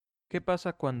¿Qué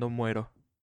pasa cuando muero?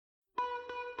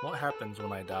 What happens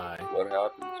when I die? What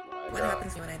happens when I What die?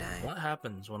 happens when I die? What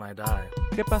happens when I die?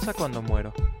 ¿Qué pasa cuando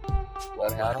muero?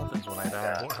 What What happens happens when I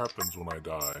die? What happens when I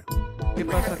die? ¿Qué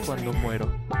pasa cuando muero?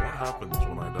 What happens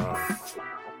when I die?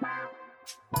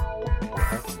 What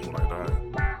happens when I die?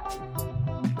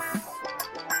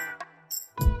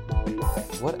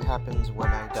 What happens when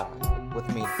I die?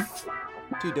 With me,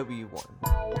 TW1.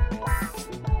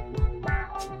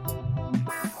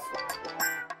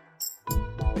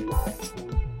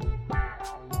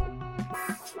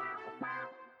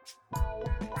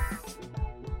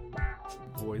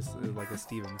 Voice like a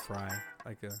Stephen Fry,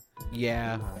 like a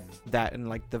Yeah, that and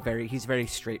like he's very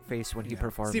straight faced when he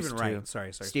performs. Stephen too. Wright.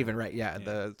 Sorry. Stephen Wright, yeah,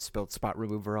 the spilled spot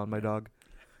remover on my dog.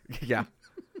 Yeah.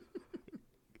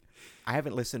 I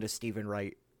haven't listened to Stephen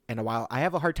Wright in a while. I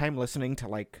have a hard time listening to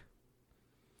like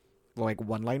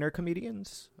one-liner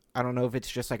comedians. I don't know if it's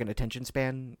just like an attention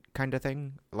span kind of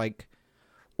thing, like,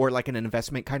 or like an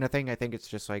investment kind of thing. I think it's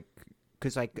just like,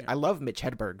 because I love Mitch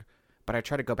Hedberg, but I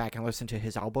try to go back and listen to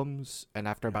his albums, and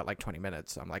after about like 20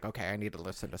 minutes, I'm like, okay, I need to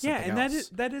listen to something and else.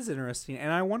 that is interesting.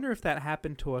 And I wonder if that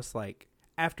happened to us like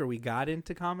after we got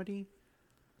into comedy,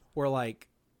 where like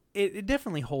it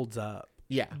definitely holds up.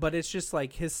 Yeah. But it's just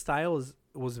like his style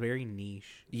was very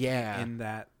niche. Yeah. In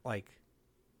that, like,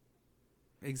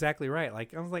 exactly right.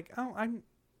 Like, I was like, oh, I'm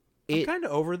kind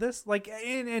of over this. Like,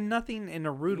 and nothing in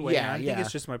a rude way. Yeah, I think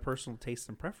it's just my personal taste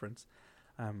and preference.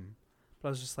 But I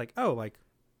was just like, oh, like,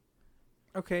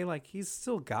 okay, like, he's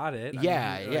still got it.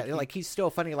 I mean, Like, he's still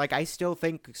funny. Like, I still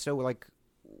think so. Like,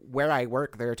 where I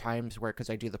work, there are times where, because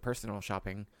I do the personal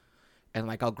shopping, and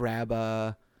like I'll grab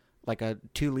a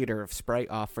 2-liter of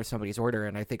Sprite off for somebody's order,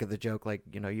 and I think of the joke, like,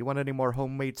 you want any more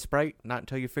homemade Sprite? Not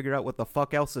until you figure out what the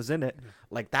fuck else is in it. Yeah.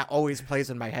 Like, that always plays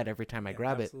in my head every time I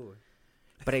grab absolutely.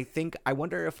 it. But I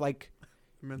wonder if like,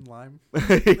 Mint lime.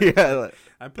 yeah,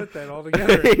 I put that all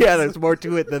together. yeah, there's more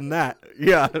to it than that.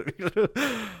 Yeah.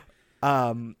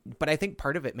 But I think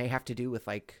part of it may have to do with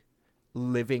like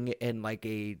living in like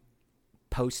a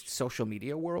post social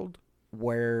media world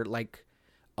where like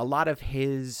a lot of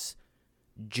his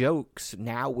jokes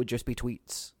now would just be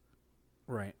tweets.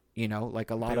 Right. Like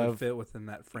a lot They would of fit within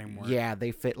that framework. Yeah,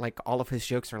 they fit. Like all of his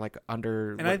jokes are like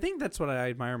under. And I think that's what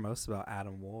I admire most about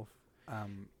Adam Wolf.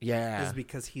 Yeah, is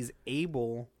because he's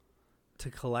able to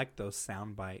collect those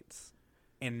sound bites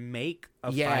and make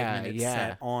a 5-minute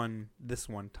set on this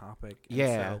one topic. And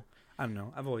so, I don't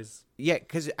know. I've always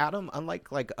because Adam, unlike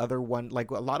like a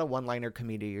lot of one-liner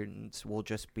comedians will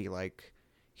just be like,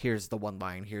 here's the one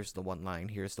line, here's the one line,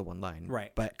 here's the one line.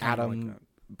 Right. But Kind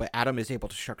Adam is able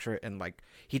to structure it, and like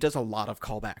he does a lot of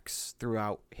callbacks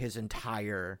throughout his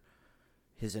entire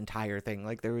thing.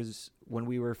 Like there was, when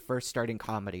we were first starting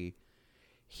comedy,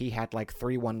 he had like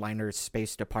 3 one-liners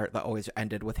spaced apart that always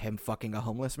ended with him fucking a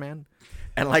homeless man.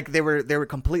 And like they were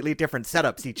completely different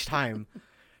setups each time.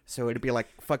 So it'd be like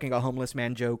fucking a homeless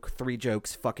man joke, 3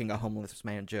 jokes, fucking a homeless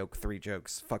man joke, 3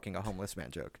 jokes, fucking a homeless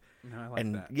man joke. No, I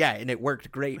like that. Yeah, and it worked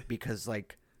great because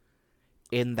like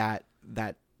in that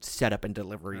setup and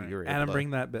delivery, Right. you're Adam, able to, bring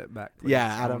that bit back, please. Yeah,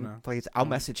 Adam, please. I'll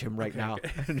message him right Okay, now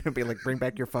okay. and be like, bring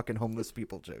back your fucking homeless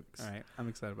people jokes. All right, I'm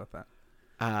excited about that.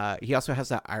 He also has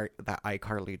that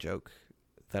iCarly joke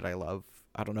that I love.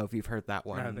 I don't know if you've heard that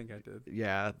one. I think I did.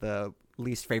 Yeah, the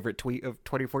least favorite tweet of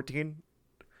 2014.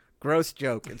 Gross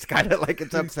joke. It's kind of like,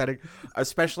 it's upsetting,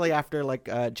 especially after like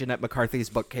Jeanette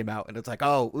McCarthy's book came out, and it's like,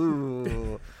 oh,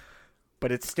 ooh,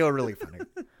 but it's still really funny.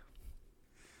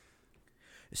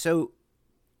 So,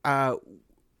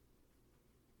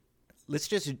 let's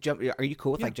just jump. Are you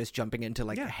cool with like just jumping into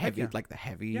like the heavy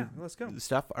let's go.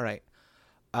 stuff? All right.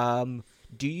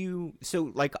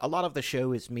 So like a lot of the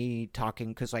show is me talking,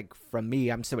 because like from me,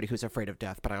 I'm somebody who's afraid of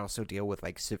death, but I also deal with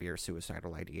like severe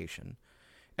suicidal ideation,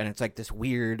 and it's like this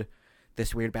weird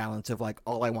balance of like,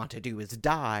 all I want to do is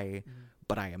die,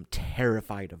 but I am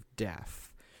terrified of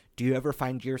death. Do you ever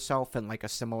find yourself in like a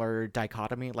similar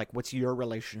dichotomy? Like, what's your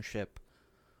relationship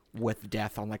with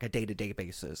death on like a day-to-day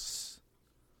basis?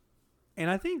 And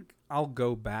I think I'll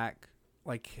go back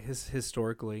like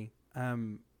historically.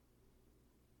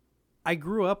 I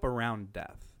grew up around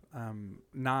death.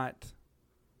 Not,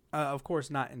 of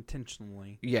course, not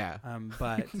intentionally. Yeah.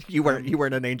 But you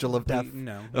weren't an angel of death.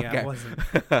 No. Okay. Yeah, I wasn't.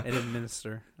 I didn't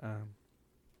minister. That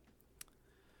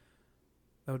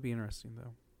would be interesting,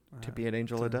 though. To be an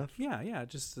angel of death. Yeah.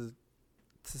 Just to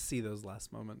see those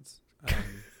last moments.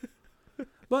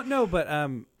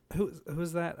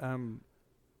 Who's that?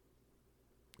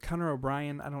 Connor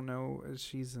O'Brien. I don't know.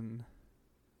 She's in.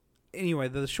 Anyway,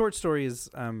 the short story is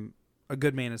A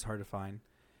Good Man Is Hard to Find,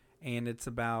 and it's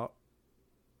about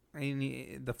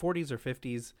in the 40s or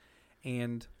 50s,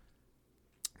 and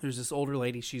there's this older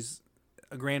lady. She's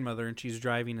a grandmother, and she's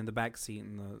driving in the back seat,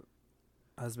 and the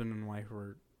husband and wife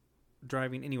were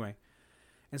driving anyway.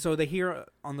 And so they hear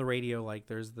on the radio, like,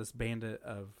 there's this bandit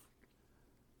of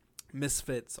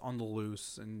misfits on the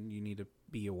loose, and you need to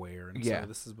be aware. And so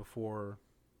this is before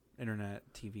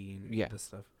internet, TV, and this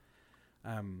stuff.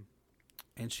 And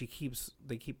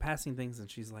they keep passing things,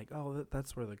 and she's like, "Oh,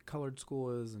 that's where the colored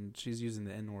school is," and she's using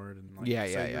the N word, and like,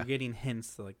 you're getting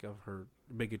hints like of her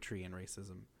bigotry and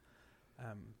racism.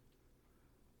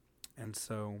 And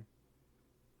so,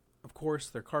 of course,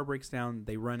 their car breaks down.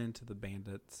 They run into the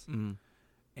bandits,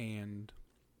 and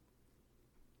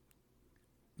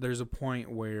there's a point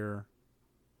where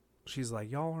she's like,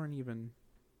 "Y'all aren't even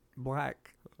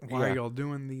black. Why are y'all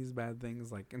doing these bad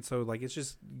things?" Like, and so like it's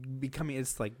just becoming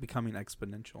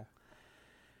exponential.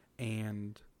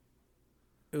 And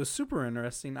it was super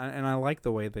interesting, and I like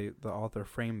the way the author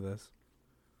framed this,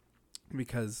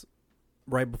 because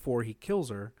right before he kills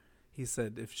her, he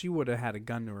said if she would have had a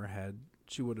gun to her head,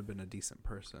 she would have been a decent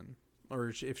person. Or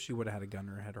if she would have had a gun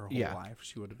to her head her whole life,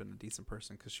 she would have been a decent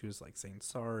person, because she was like saying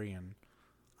sorry and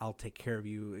I'll take care of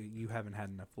you. You haven't had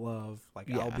enough love.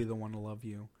 Like, I'll be the one to love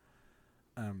you.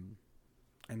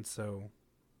 And so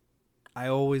I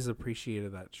always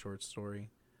appreciated that short story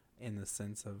in the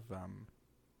sense of,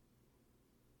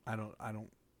 I don't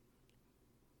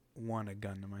want a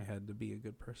gun to my head to be a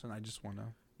good person. I just want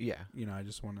to, I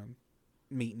just want to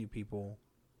meet new people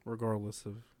regardless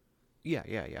of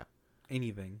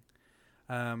anything.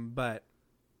 But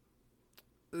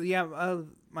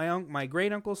my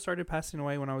great uncle started passing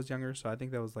away when I was younger, so I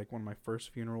think that was like one of my first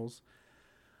funerals.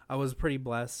 I was pretty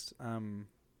blessed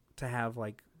to have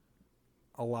like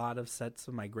a lot of sets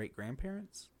of my great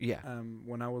grandparents.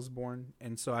 When I was born,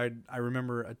 and so I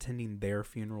remember attending their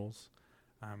funerals,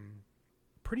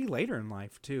 pretty later in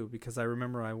life too, because I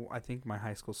remember I think my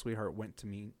high school sweetheart went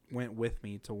with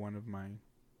me to one of my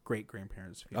great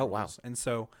grandparents' funerals. Oh wow! And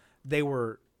so they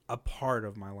were a part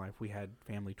of my life. We had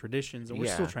family traditions, and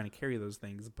we're still trying to carry those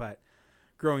things. But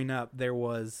growing up, there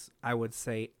was, I would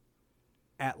say,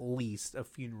 at least a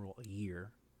funeral a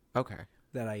year. Okay.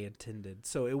 That I attended.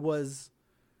 So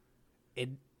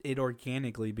it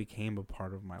organically became a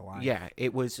part of my life. Yeah,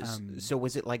 it was. So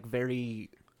was it like very,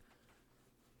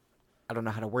 I don't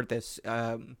know how to word this.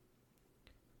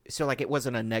 So like it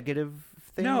wasn't a negative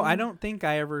thing? No, I don't think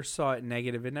I ever saw it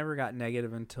negative. It never got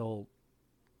negative until,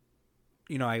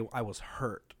 I was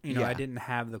hurt. I didn't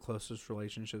have the closest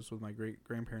relationships with my great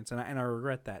grandparents, and I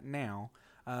regret that now.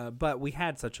 But we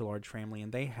had such a large family,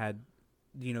 and they had,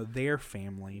 their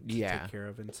family to take care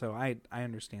of, and so I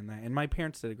understand that. And my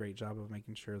parents did a great job of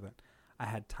making sure that I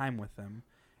had time with them,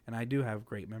 and I do have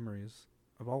great memories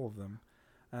of all of them.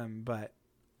 But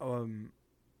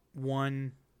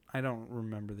one, I don't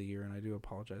remember the year, and I do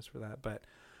apologize for that. But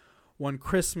one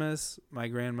Christmas, my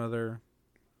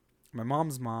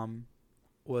mom's mom,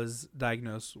 was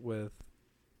diagnosed with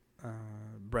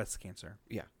breast cancer.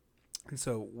 Yeah. And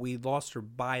so we lost her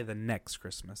by the next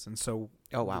Christmas. And so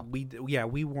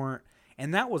we weren't,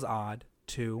 and that was odd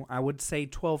too. I would say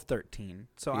 12, 13.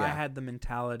 So I had the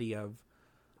mentality of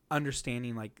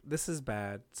understanding, like, this is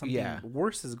bad. Something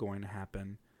worse is going to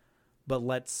happen, but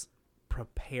let's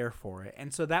prepare for it.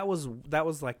 And so that was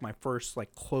like my first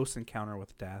like close encounter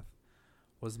with death,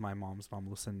 was my mom's mom,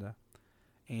 Lucinda.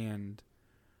 And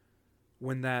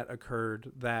when that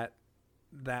occurred, that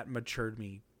matured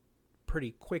me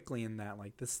pretty quickly in that,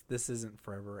 like, this isn't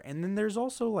forever. And then there's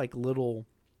also like little,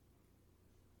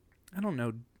 I don't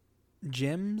know,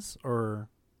 gems, or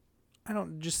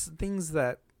just things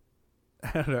that,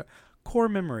 I don't know, core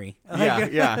memory.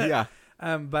 Yeah.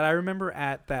 But I remember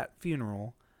at that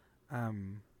funeral,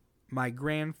 my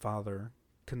grandfather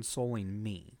consoling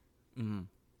me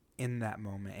in that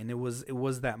moment. And it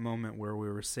was that moment where we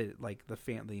were sitting, like, the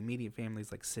immediate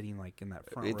family's like sitting like in that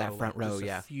front row, like,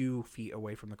 a few feet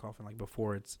away from the coffin, like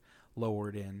before it's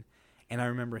lowered in. And I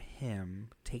remember him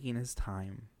taking his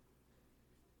time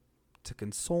to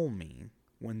console me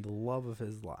when the love of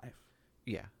his life,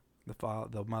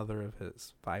 the mother of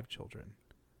his 5 children,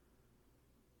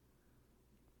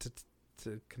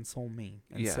 to console me.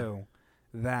 And so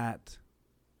that,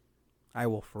 I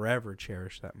will forever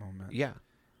cherish that moment. Yeah.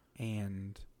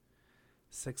 And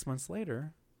 6 months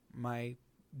later, my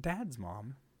dad's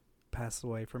mom passed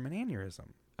away from an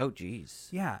aneurysm. Oh, geez.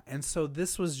 Yeah. And so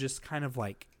this was just kind of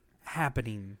like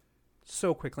happening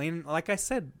so quickly. And like I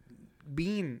said,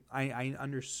 I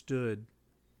understood.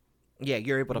 Yeah,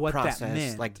 you're able to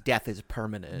process, like, death is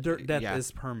permanent. Death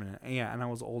is permanent. Yeah, and I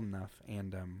was old enough.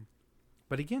 And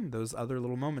but again, those other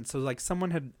little moments. So like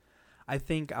I I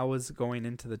think I was going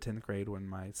into the 10th grade when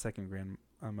my second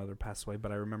grandmother passed away, but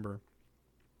I remember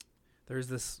there's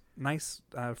this nice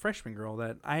freshman girl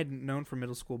that I had known from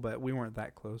middle school, but we weren't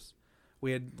that close.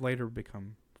 We had later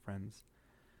become friends.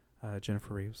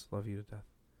 Jennifer Reeves, love you to death.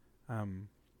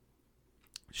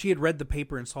 She had read the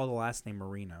paper and saw the last name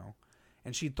Moreno,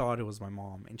 and she thought it was my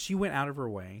mom. And she went out of her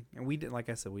way, and we didn't, like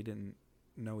I said, we didn't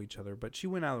know each other, but she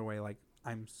went out of her way, like,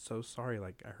 I'm so sorry,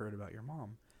 like, I heard about your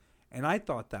mom. And I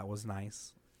thought that was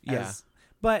nice. Yeah.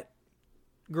 But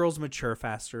girls mature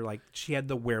faster. Like, she had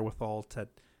the wherewithal to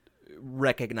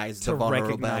recognize the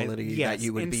vulnerability that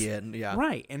you would be in. Yeah.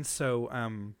 Right. And so,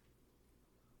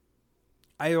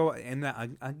 I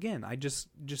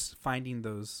just finding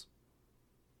those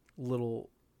little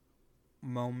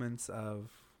moments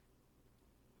of,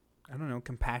 I don't know,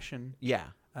 compassion. Yeah.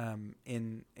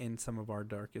 In some of our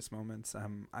darkest moments,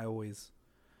 I always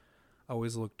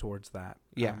look towards that.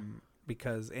 Yeah.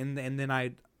 Because and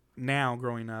then now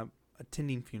growing up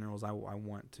attending funerals, I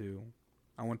want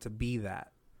to be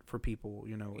that for people.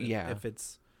 You know. If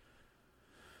it's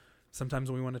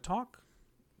sometimes we want to talk,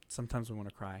 sometimes we want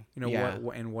to cry. You know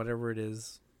what and whatever it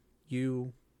is,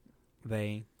 you,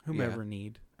 they, whomever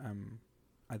need.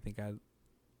 I think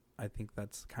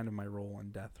that's kind of my role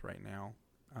in death right now.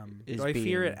 Do I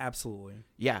fear it? Absolutely.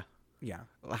 Yeah. Yeah.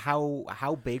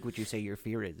 How big would you say your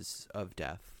fear is of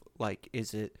death? Like,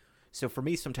 is it... So for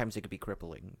me, sometimes it could be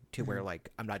crippling to where, like,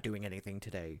 I'm not doing anything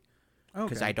today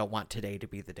because I don't want today to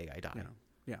be the day I die.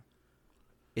 Yeah.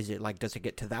 Is it, like, does it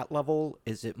get to that level?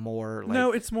 Is it more, like...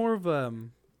 No, it's more of,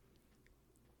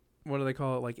 what do they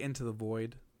call it? Like, into the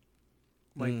void.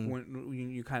 Like, when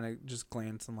you kind of just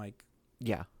glance and, like...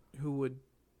 Yeah. Who would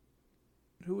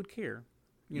care?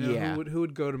 You know, who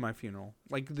would go to my funeral?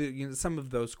 Like some of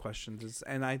those questions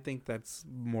and I think that's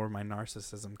more my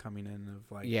narcissism coming in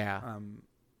of like,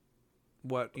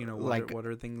 what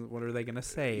are they gonna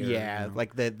say? Or,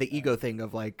 like the ego thing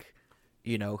of like,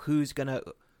 you know, who's gonna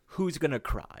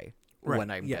cry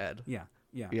when I'm dead? Yeah.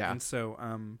 And so,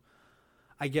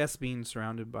 I guess being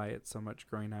surrounded by it so much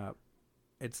growing up,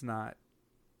 it's not,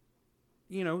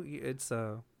 you know, it's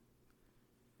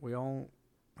we all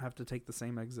have to take the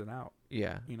same exit out.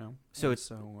 Yeah. You know. So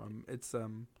it's it's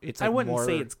I like wouldn't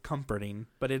say it's comforting,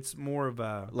 but it's more of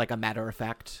a like a matter of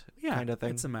fact kind of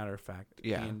thing. It's a matter of fact.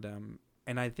 Yeah.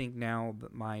 And I think now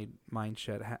that my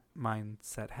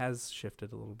mindset has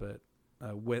shifted a little bit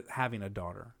with having a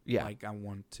daughter. Yeah. Like I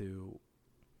want to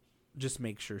just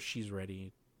make sure she's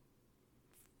ready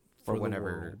for the whenever.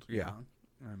 World, yeah.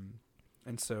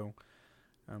 And so,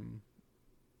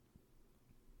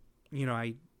 you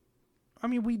know, I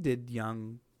mean, we did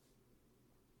young,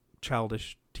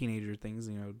 childish teenager things,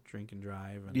 you know, drink and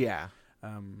drive. And, you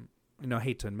know, I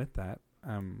hate to admit that.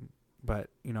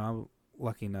 But, you know, I'm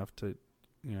lucky enough to,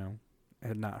 you know,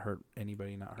 had not hurt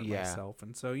anybody, not hurt myself.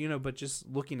 And so, you know, but just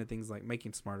looking at things like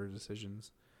making smarter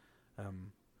decisions.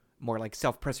 More like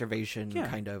self-preservation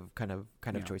kind of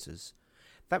choices.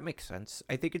 That makes sense.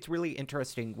 I think it's really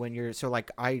interesting when you're, so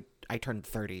like I turned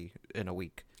 30 in a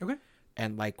week. Okay.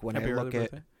 And like when Happy I look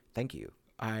at, birthday. Thank you.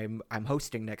 I'm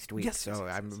hosting next week, yes,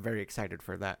 I'm very excited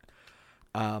for that.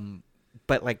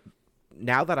 But like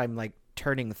now that I'm like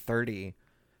turning 30,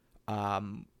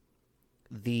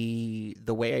 the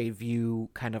way I view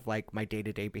kind of like my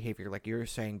day-to-day behavior, like you were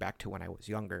saying back to when I was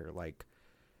younger, like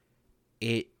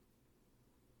it,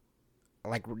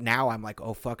 like now I'm like,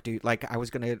 oh fuck, dude. Like I was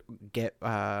gonna get,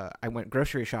 I went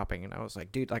grocery shopping and I was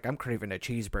like, dude, like I'm craving a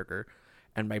cheeseburger,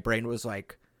 and my brain was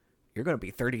like, you're going to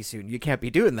be 30 soon. You can't be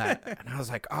doing that. And I was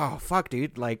like, oh, fuck,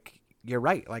 dude. Like, you're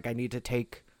right. Like, I need to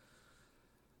take,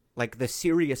 like, the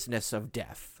seriousness of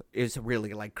death is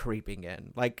really, like, creeping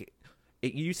in. Like,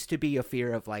 it used to be a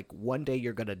fear of, like, one day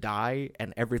you're going to die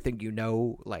and everything you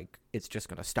know, like, it's just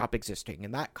going to stop existing.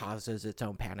 And that causes its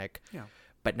own panic. Yeah.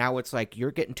 But now it's, like,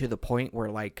 you're getting to the point where,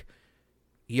 like,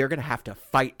 you're going to have to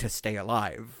fight to stay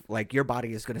alive. Like, your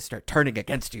body is going to start turning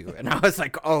against you. And I was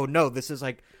like, oh, no, this is,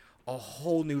 like, a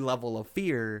whole new level of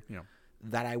fear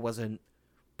that I wasn't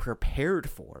prepared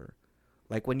for.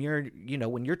 Like when you're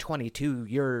 22,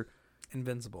 you're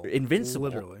invincible,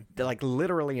 literally, like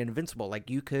literally invincible.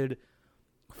 Like you could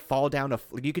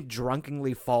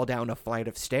drunkenly fall down a flight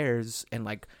of stairs and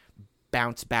like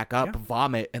bounce back up,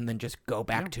 vomit, and then just go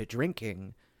back to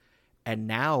drinking. And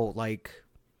now, like,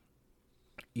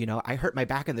 you know, I hurt my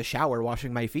back in the shower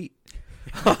washing my feet.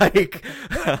 like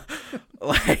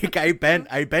I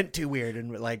bent too weird,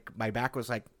 and like my back was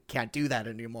like, can't do that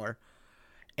anymore.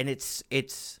 And it's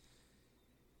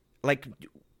like,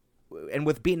 and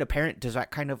with being a parent, does that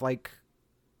kind of like,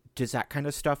 does that kind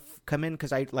of stuff come in?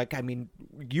 Because I mean,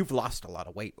 you've lost a lot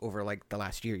of weight over like the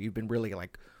last year. You've been really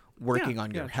like working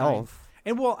on your health.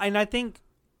 And I think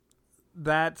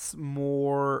that's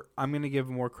more, I'm going to give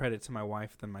more credit to my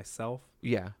wife than myself.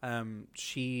 Yeah.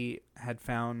 She had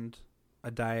found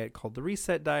a diet called the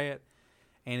Reset Diet,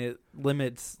 and it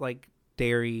limits like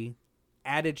dairy,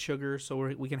 added sugar, so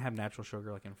we can have natural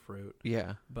sugar like in fruit.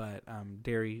 Yeah. But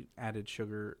dairy, added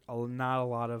sugar, not a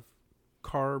lot of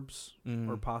carbs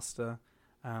or pasta.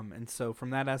 And so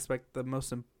from that aspect, the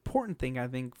most important thing I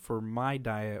think for my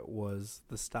diet was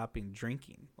the stopping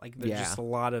drinking. Like there's just a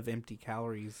lot of empty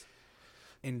calories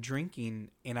in drinking,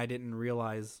 and I didn't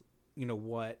realize,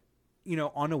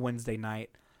 on a Wednesday night,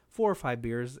 4 or 5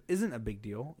 beers isn't a big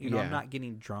deal. I'm not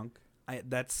getting drunk.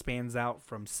 That spans out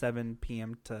from 7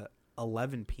 p.m. to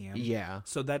 11 p.m. Yeah.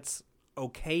 So that's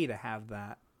okay to have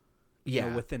that,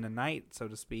 within a night, so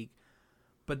to speak.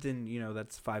 But then,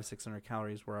 that's 500-600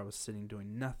 calories where I was sitting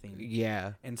doing nothing.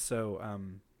 Yeah. And so,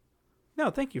 no,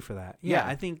 thank you for that. Yeah.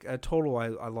 I think total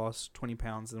I lost 20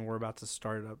 pounds, and we're about to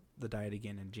start up the diet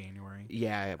again in January.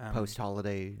 Yeah,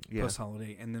 post-holiday. Yeah.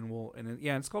 Post-holiday. And then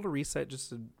it's called a reset,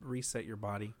 just to reset your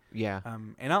body. Yeah.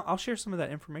 And I'll share some of that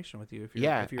information with you if you're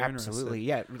absolutely. interested.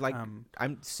 Yeah, like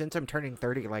since I'm turning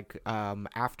 30, like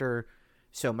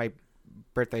so my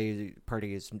birthday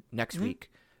party is next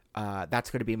week.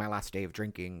 That's going to be my last day of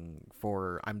drinking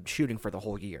I'm shooting for the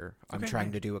whole year. I'm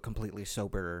trying to do a completely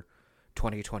sober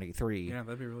 2023. Yeah,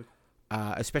 that'd be really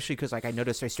cool. Especially because like I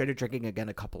noticed I started drinking again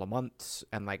a couple of months,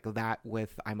 and like that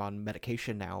I'm on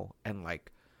medication now, and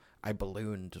like I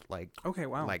ballooned like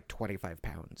 25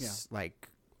 pounds. Yeah. Like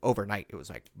overnight it was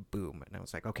like boom, and I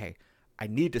was like, okay, I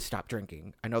need to stop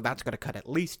drinking. I know that's going to cut at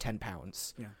least 10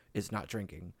 pounds. Yeah. Is not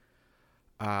drinking.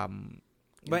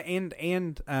 But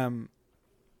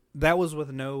that was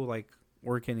with no, like,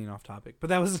 we're getting off topic, but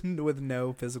that was with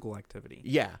no physical activity.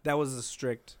 Yeah. That was the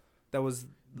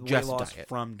Just weight loss diet.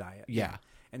 from diet. Yeah.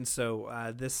 And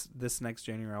so this next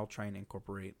January, I'll try and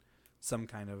incorporate some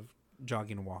kind of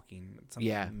jogging and walking,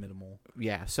 something minimal.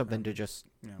 Yeah, something to just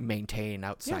maintain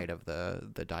outside of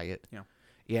the diet. Yeah.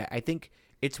 Yeah, I think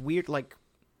it's weird, like,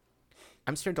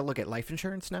 I'm starting to look at life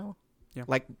insurance now. Yeah.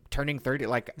 Like, turning 30,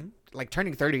 like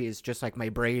turning 30 is just, like, my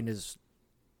brain is,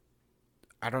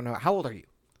 I don't know. How old are you?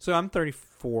 So I'm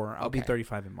 34. I'll be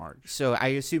 35 in March. So I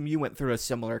assume you went through a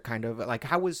similar kind of, like,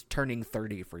 how was turning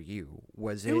 30 for you?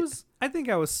 I think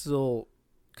I was still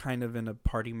kind of in a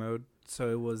party mode, so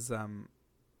it was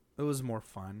more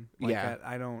fun. Like, yeah.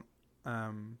 I don't,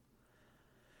 and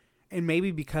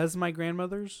maybe because my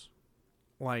grandmothers,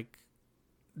 like,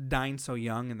 dying so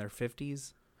young in their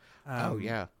 50s.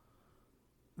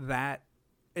 That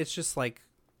it's just like,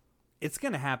 it's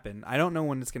gonna happen. I don't know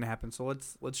when it's gonna happen, so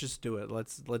let's just do it.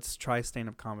 Let's try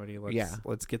stand-up comedy.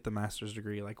 Let's get the master's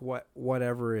degree. Like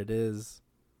whatever it is,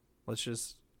 let's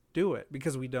just do it,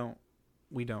 because we don't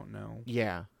know.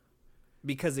 Yeah.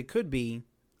 Because it could be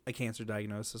a cancer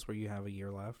diagnosis where you have a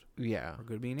year left. Yeah. Or it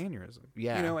could be an aneurysm.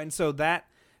 Yeah. And so that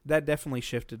definitely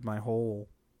shifted my whole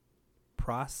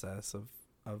process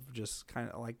of just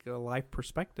kind of like a life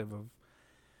perspective of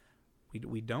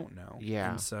we don't know.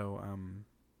 Yeah. And so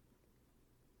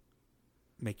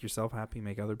make yourself happy,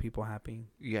 make other people happy.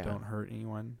 Yeah. Don't hurt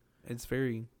anyone. It's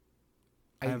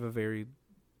I have a very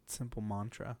simple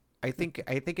mantra. I think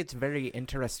it's very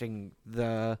interesting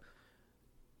that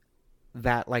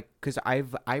like, because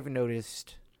I've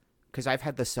noticed, because I've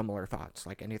had the similar thoughts,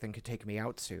 like anything could take me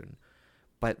out soon,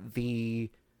 but I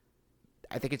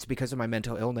think it's because of my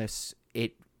mental illness.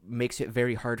 It makes it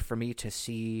very hard for me to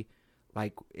see,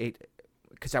 like, it,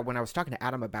 because when I was talking to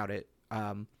Adam about it,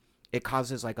 it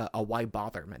causes like a why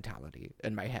bother mentality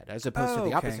in my head, as opposed to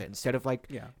the opposite. Instead of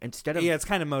it's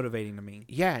kind of motivating to me.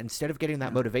 Yeah, instead of getting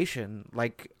that motivation,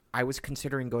 like, I was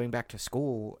considering going back to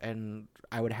school, and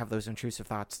I would have those intrusive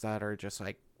thoughts that are just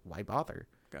like, why bother?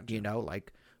 Gotcha.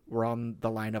 Like, we're on the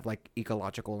line of like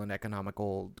ecological and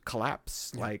economical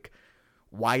collapse. Yeah. Like,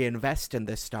 why invest in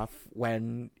this stuff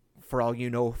when, for all you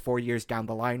know, 4 years down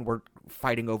the line, we're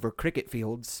fighting over cricket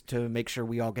fields to make sure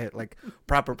we all get like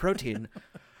proper protein.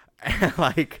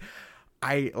 I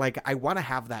want to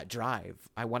have that drive.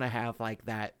 I want to have like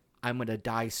that, I'm going to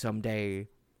die someday.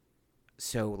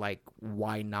 So like,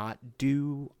 why not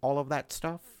do all of that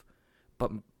stuff?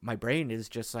 But my brain is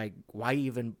just like, why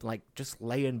even, like, just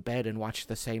lay in bed and watch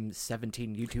the same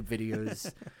 17 YouTube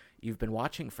videos you've been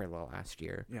watching for the last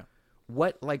year? Yeah.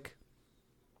 What, like,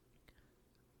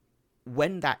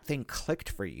 when that thing clicked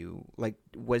for you, like,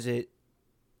 was it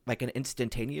like an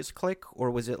instantaneous click, or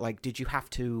was it like, did you have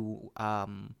to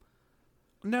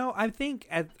No, I think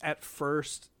at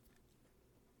first,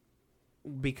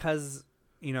 because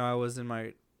I was in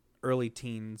my early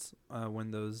teens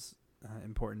when those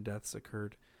important deaths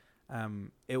occurred.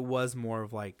 It was more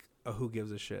of like a who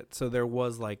gives a shit. So there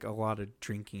was like a lot of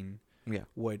drinking,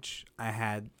 which I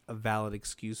had a valid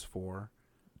excuse for,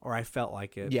 or I felt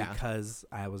like it because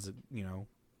I was,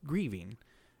 grieving,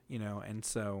 and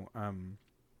so, and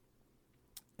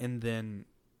then,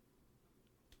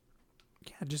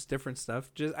 just different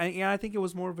stuff. I think it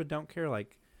was more of a don't care.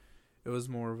 Like, it was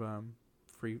more of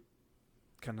free,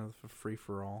 kind of a free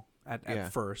for all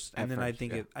at first, and then I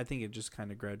think it just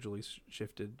kind of gradually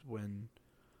shifted when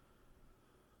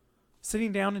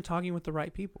sitting down and talking with the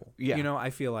right people. I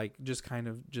feel like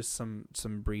just some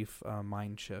brief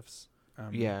mind shifts.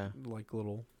 Like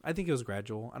little. I think it was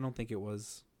gradual. I don't think it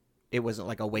was. It wasn't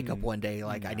like a wake up one day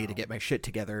like I need to get my shit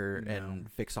together and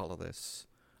fix all of this.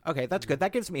 Okay, that's good.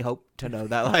 That gives me hope to know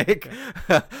that like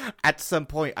at some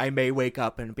point I may wake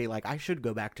up and be like I should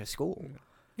go back to school.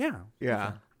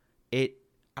 Yeah.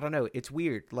 I don't know. It's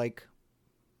weird. Like,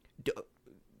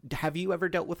 have you ever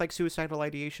dealt with like suicidal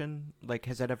ideation? Like,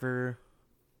 has that ever?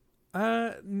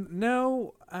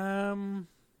 No.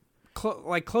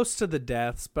 Like close to the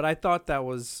deaths, but I thought that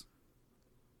was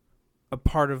a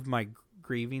part of my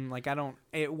grieving. Like,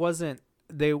 it wasn't.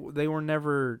 They were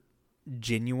never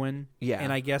genuine. Yeah.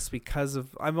 And I guess because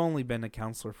of I've only been a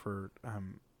counselor for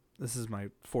this is my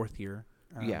 4th year.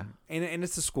 And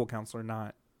it's a school counselor,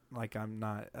 not. Like, I'm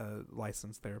not a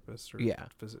licensed therapist or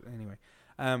anyway.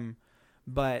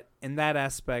 But in that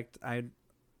aspect,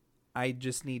 I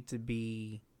just need to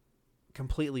be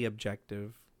completely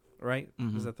objective, right?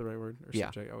 Mm-hmm. Is that the right word? Or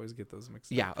subject? I always get those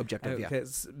mixed up. Yeah, objective,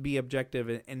 Be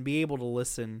objective and be able to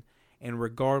listen, and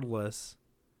regardless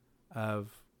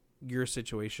of your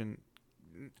situation,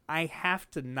 I have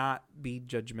to not be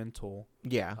judgmental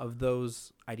of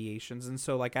those ideations. And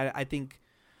so, like, I think...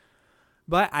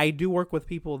 But I do work with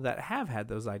people that have had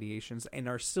those ideations and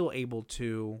are still able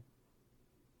to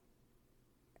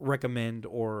recommend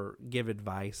or give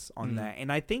advice on that. And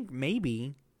I think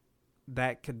maybe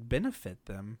that could benefit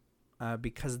them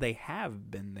because they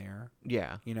have been there.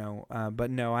 Yeah.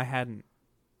 But no, I hadn't.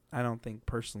 I don't think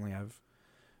personally I've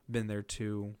been there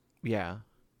too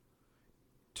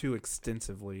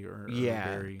extensively or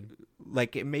very.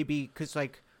 Like, it may be because,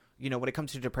 like, when it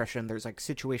comes to depression, there's like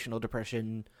situational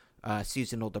depression,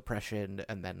 seasonal depression,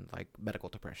 and then like medical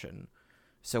depression.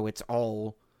 So it's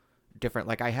all different.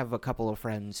 Like, I have a couple of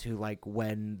friends who, like,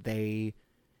 when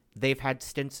they've had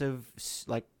stints of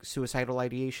like suicidal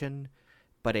ideation,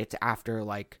 but it's after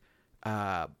like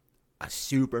a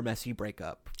super messy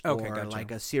breakup or gotcha.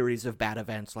 Like a series of bad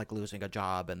events, like losing a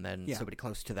job and then somebody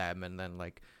close to them, and then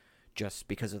like just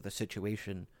because of the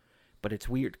situation. But it's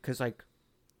weird because like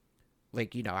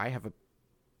I have a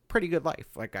pretty good life.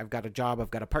 Like, I've got a job,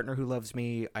 I've got a partner who loves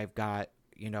me, I've got,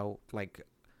 like,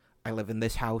 I live in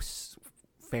this house,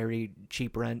 very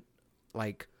cheap rent.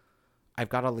 Like, I've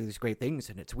got all these great things,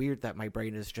 and it's weird that my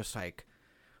brain is just like,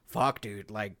 fuck,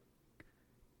 dude, like,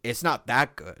 it's not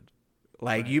that good.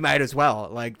 Like, you might as well.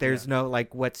 Like, there's no,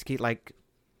 like, what's key, like,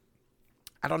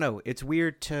 I don't know. It's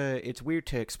weird to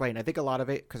explain. I think a lot of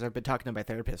it, because I've been talking to my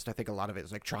therapist, I think a lot of it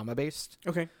is like trauma based.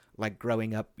 Okay. Like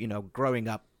growing up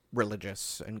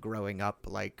religious and growing up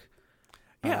like.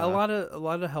 Yeah, a lot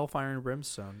of hellfire and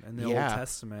brimstone in the Old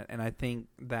Testament, and I think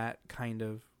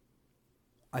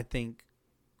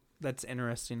that's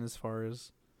interesting as far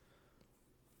as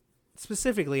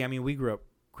specifically. I mean, we grew up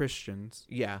Christians.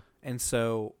 Yeah, and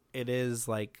so it is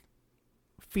like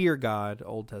fear God,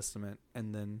 Old Testament,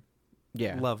 and then.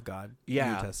 Love God, New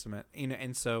Testament,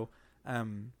 and so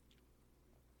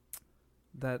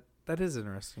that is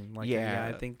interesting. Like,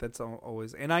 I think that's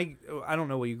always, and I don't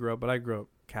know where you grew up, but I grew up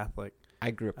Catholic.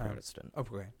 I grew up Protestant.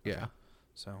 Okay, yeah.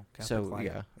 So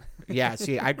Catholic yeah.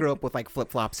 See, I grew up with like flip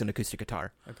flops and acoustic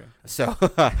guitar. Okay, so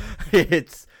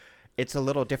it's a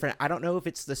little different. I don't know if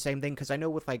it's the same thing because I know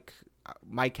with like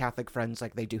my Catholic friends,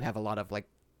 like they do have a lot of like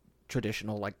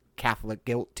traditional like Catholic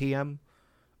guilt TM,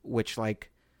 which like.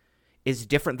 Is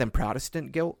different than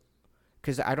Protestant guilt,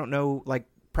 because I don't know, like,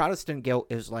 Protestant guilt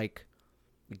is like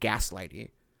gaslighting,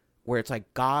 where it's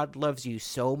like God loves you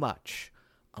so much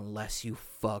unless you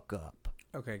fuck up.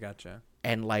 Okay, gotcha.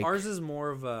 And like ours is more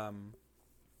of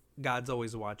God's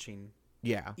always watching.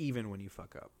 Yeah, even when you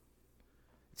fuck up.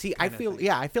 See, I feel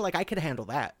like I can handle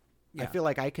that. Yeah. I feel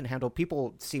like I can handle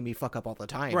people see me fuck up all the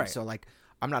time, right. So like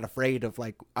I'm not afraid of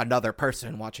like another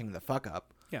person watching the fuck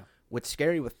up. Yeah. What's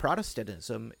scary with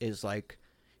Protestantism is like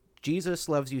Jesus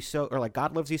loves you so, or like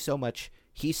God loves you so much,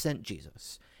 he sent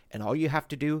Jesus. And all you have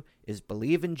to do is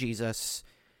believe in Jesus,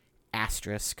 *,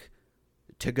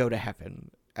 to go to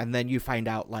heaven. And then you find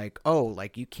out, like, oh,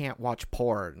 like, you can't watch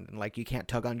porn, and, like, you can't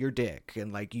tug on your dick,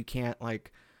 and, like, you can't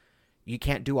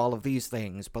do all of these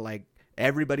things, but, like,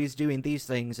 everybody's doing these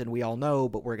things, and we all know,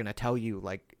 but we're going to tell you,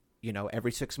 like, you know,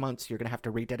 every 6 months you're going to have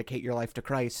to rededicate your life to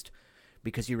Christ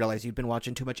because you realize you've been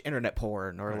watching too much internet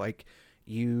porn, or, right. like,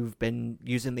 you've been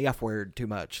using the F word too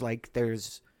much. Like,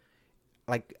 there's,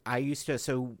 like,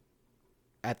 so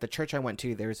at the church I went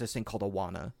to, there's this thing called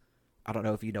Awana. I don't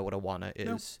know if you know what Awana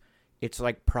is. No. It's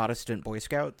like Protestant Boy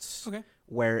Scouts,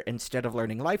 where instead of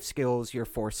learning life skills, you're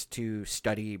forced to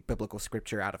study biblical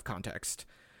scripture out of context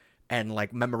and,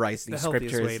 like, memorize these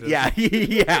scriptures.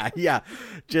 Yeah.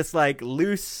 Just, like,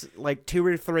 loose, like, 2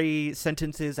 or 3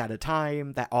 sentences at a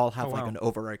time that all have, like, an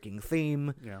overarching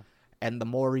theme. Yeah. And the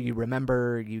more you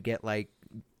remember, you get, like,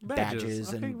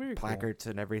 badges and placards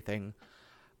and everything.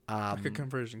 Like a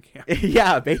conversion camp.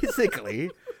 Yeah,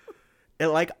 basically. It,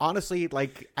 like, honestly,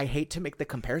 like, I hate to make the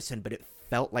comparison, but it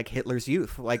felt like Hitler's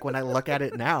Youth. Like, when I look at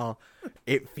it now,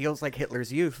 it feels like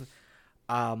Hitler's Youth.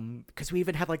 Because we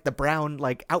even had, like, the brown,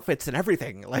 like, outfits and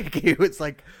everything. Like, it was,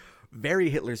 like,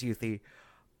 very Hitler's Youthy.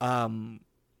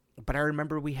 But I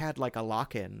remember we had, like, a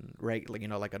lock-in, right? Like, you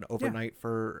know, like an overnight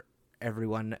for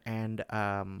everyone. And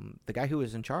the guy who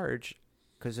was in charge,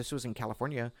 because this was in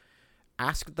California,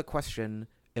 asked the question,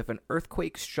 if an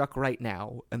earthquake struck right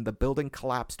now and the building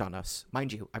collapsed on us,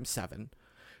 mind you, I'm 7.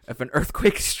 If an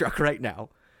earthquake struck right now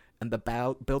and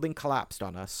the building collapsed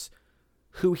on us,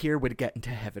 who here would get into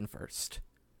heaven first?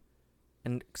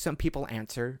 And some people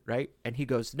answer, right? And he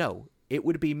goes, no, it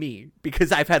would be me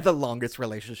because I've had the longest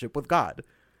relationship with God.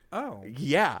 Oh.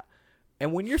 Yeah.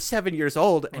 And when you're 7 years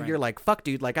old and you're like, fuck,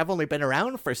 dude, like, I've only been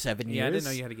around for 7 years. Yeah, I didn't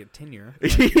know you had to get tenure.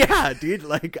 Yeah, dude,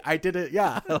 like, I did it.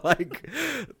 Yeah. Like,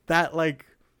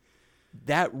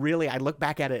 that really, I look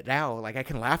back at it now, like, I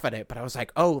can laugh at it, but I was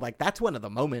like, oh, like, that's one of the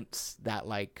moments that,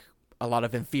 like, a lot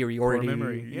of inferiority.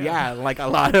 Memory, yeah, like, a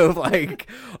lot of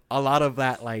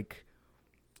that, like.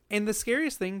 And the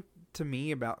scariest thing to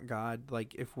me about God,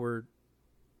 like, if we're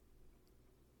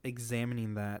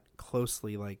examining that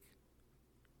closely, like,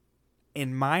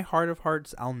 in my heart of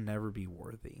hearts, I'll never be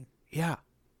worthy. Yeah.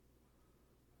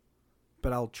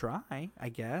 But I'll try, I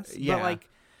guess. Yeah. But, like,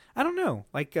 I don't know.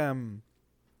 Like, and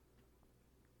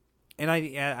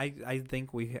I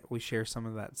think we share some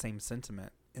of that same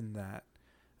sentiment in that,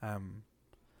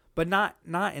 but not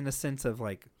in a sense of,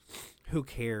 like, who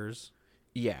cares?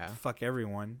 Yeah. Fuck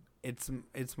everyone. It's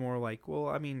more like, well,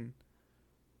 I mean,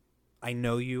 I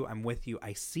know you, I'm with you,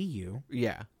 I see you.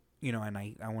 Yeah. You know, and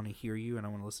I want to hear you and I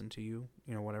want to listen to you,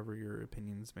 you know, whatever your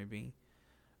opinions may be.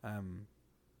 And,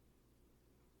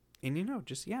 you know,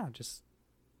 just,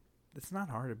 it's not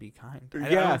hard to be kind. I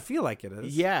don't feel like it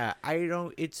is. Yeah,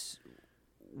 it's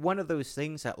one of those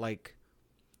things that, like,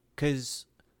 because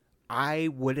I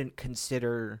would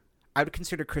consider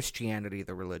Christianity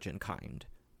the religion kind.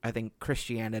 I think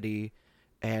Christianity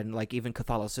and, like, even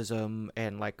Catholicism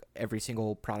and, like, every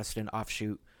single Protestant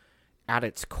offshoot, at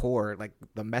its core, like,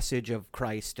 the message of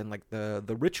Christ and, like,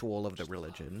 the ritual of the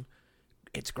religion,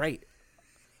 it's great.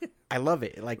 I love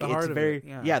it. Like, it's very,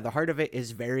 the heart of it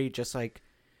is very just, like,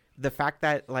 the fact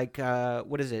that, like,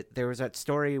 what is it? There was that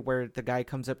story where the guy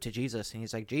comes up to Jesus and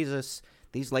he's like, Jesus,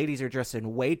 these ladies are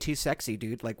dressing way too sexy,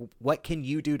 dude. Like, what can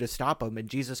you do to stop them? And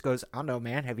Jesus goes, I don't know,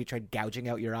 man. Have you tried gouging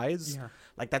out your eyes? Yeah.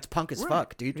 Like, that's punk as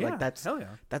fuck, dude. Yeah, like, that's, hell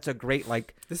yeah. That's a great,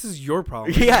 like. This is your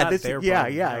problem. Yeah.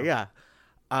 Yeah.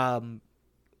 And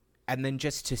then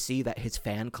just to see that his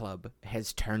fan club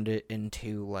has turned it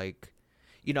into, like,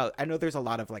 you know, I know there's a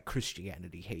lot of, like,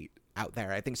 Christianity hate out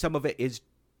there. I think some of it is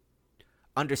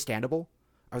understandable.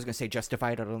 I was going to say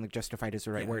justified. I don't think justified is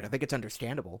the right word. I think it's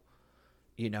understandable.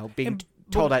 You know, being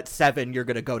told at 7 you're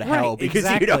going to go to hell because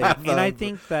you don't have And I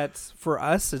think that's, for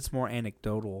us, it's more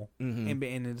anecdotal. Mm-hmm.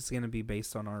 And it's going to be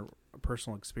based on our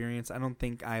personal experience. I don't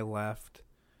think I left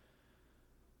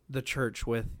the church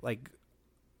with, like,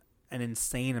 an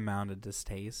insane amount of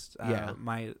distaste.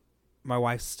 My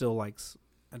wife still likes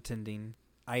attending.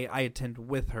 I attend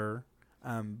with her,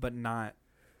 but not.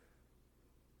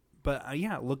 But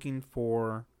looking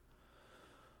for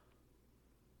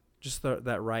just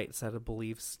that right set of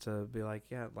beliefs to be like,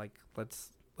 like,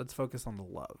 let's focus on the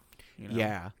love. You know?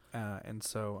 Yeah. And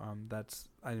so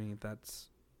I think that's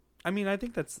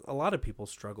a lot of people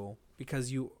struggle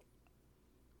because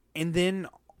and then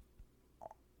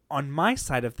on my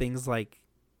side of things, like,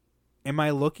 am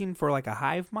I looking for, like, a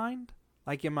hive mind?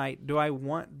 Like, am I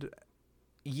doing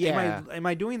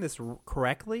this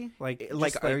correctly? Like,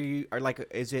 are you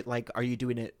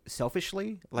doing it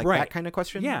selfishly? Like, right. That kind of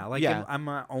question? Yeah. Like, I'm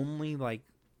only, like,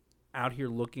 out here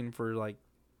looking for, like,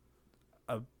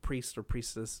 a priest or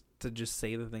priestess to just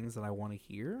say the things that I want to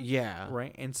hear. Yeah.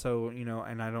 Right. And so,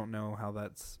 and I don't know how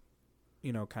that's,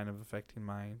 kind of affecting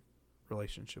my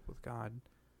relationship with God.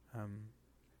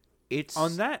 It's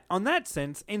on that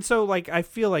sense. And so like, I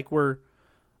feel like we're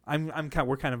kind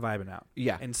of vibing out.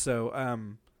 Yeah. And so,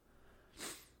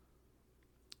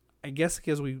 I guess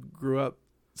because we grew up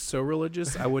so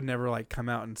religious, I would never like come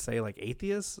out and say like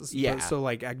atheist. Yeah. So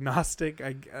like agnostic,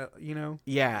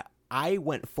 Yeah. I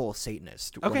went full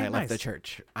Satanist when I left the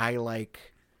church.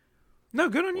 No,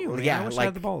 good on you. Man. Yeah. I wish I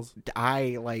had the balls.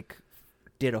 I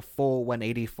did a full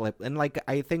 180 flip. And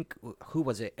I think, who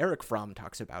was it? Eric Fromm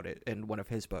talks about it in one of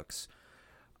his books.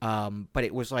 But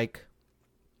it was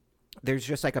there's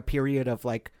just a period of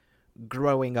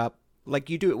growing up.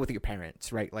 You do it with your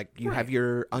parents, right? You have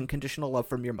your unconditional love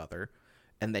from your mother,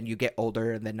 and then you get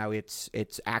older, and then now it's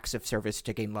acts of service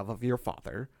to gain love of your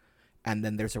father, and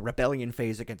then there's a rebellion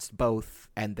phase against both,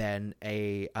 and then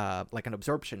an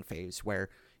absorption phase where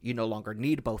you no longer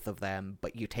need both of them,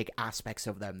 but you take aspects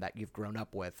of them that you've grown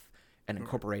up with and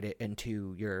incorporate it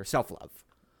into your self-love.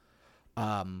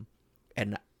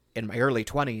 And in my early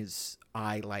 20s,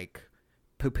 I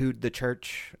poo-pooed the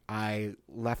church. I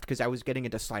left because I was getting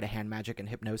into sleight of hand magic and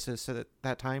hypnosis at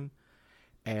that time,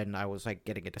 and I was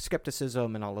getting into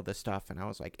skepticism and all of this stuff, and I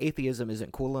was atheism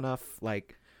isn't cool enough.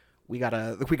 We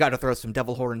gotta throw some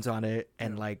devil horns on it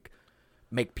and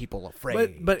make people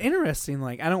afraid. But interesting,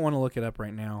 I don't want to look it up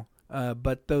right now.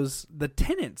 But the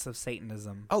tenets of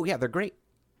Satanism. Oh yeah, they're great.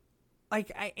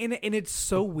 And it's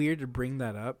so weird to bring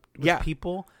that up with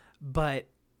people, but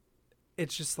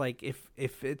it's just if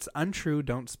it's untrue,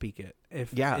 don't speak it.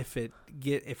 If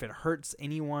it hurts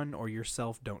anyone or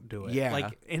yourself, don't do it. Yeah.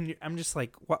 And I'm just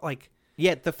what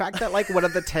yeah, the fact that one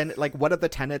of the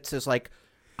tenets is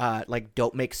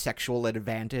don't make sexual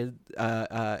advances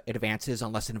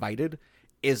unless invited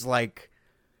is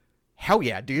hell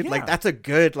yeah, dude. Yeah. That's a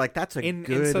good good.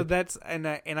 And so that's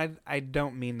I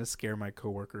don't mean to scare my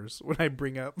coworkers when I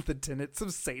bring up the tenets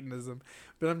of Satanism,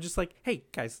 but I'm just hey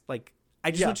guys, I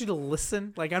just want you to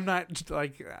listen. I'm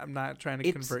not trying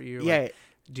to convert you. Yeah.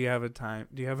 Do you have a time?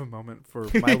 Do you have a moment for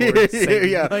my Lord Satan?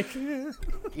 Yeah.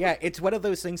 Yeah, it's one of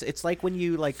those things. It's when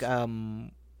you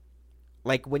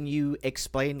when you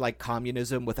explain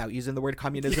communism without using the word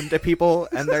communism to people,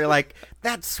 and they're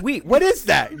that's sweet. What is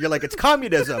that? You're it's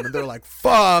communism, and they're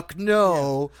fuck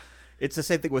no. Yeah. It's the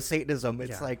same thing with Satanism.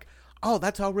 It's oh,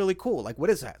 that's all really cool.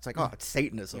 What is that? It's oh, it's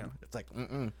Satanism. Yeah. It's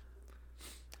mm-mm.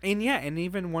 And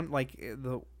even one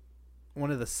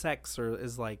one of the sects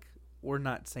is we're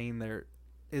not saying there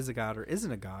is a god or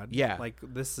isn't a god. Yeah,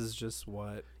 this is just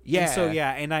what. Yeah. And so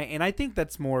and I think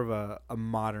that's more of a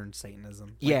modern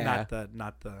Satanism. Not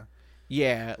the.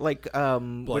 Yeah,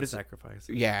 blood what is sacrifice.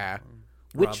 Yeah,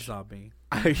 Rob Zombie.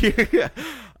 I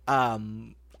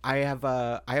have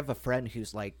a friend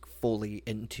who's fully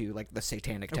into the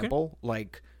Satanic Temple.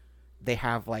 They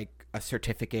have a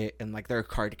certificate, and they're a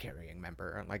card carrying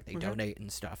member, and they donate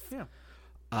and stuff. Yeah.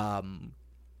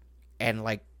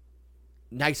 And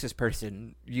nicest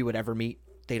person you would ever meet.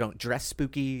 They don't dress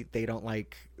spooky. They don't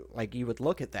you would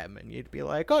look at them and you'd be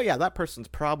oh yeah, that person's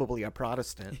probably a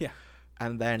Protestant. Yeah.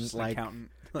 And then just an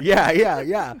accountant.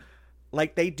 yeah.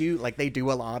 They do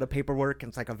a lot of paperwork,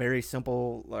 and it's a very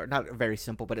simple, or not very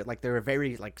simple, but they're a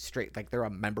very straight, they're a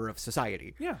member of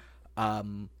society. Yeah.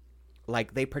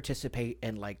 They participate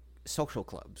in social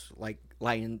clubs, what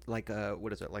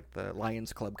is it, the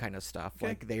Lions Club kind of stuff.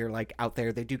 Okay. They're out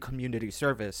there, they do community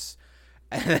service,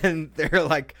 and they're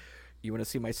you want to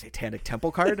see my Satanic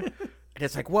Temple card? And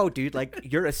it's whoa, dude,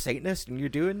 you're a Satanist and you're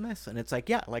doing this, and it's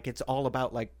yeah, it's all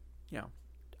about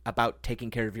about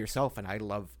taking care of yourself, and I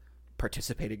love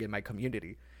participating in my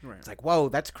community. Right. It's whoa,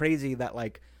 that's crazy that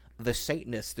the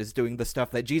Satanist is doing the stuff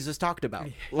that Jesus talked about.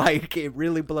 It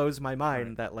really blows my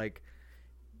mind that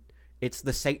it's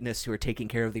the Satanists who are taking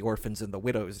care of the orphans and the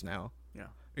widows now. Yeah.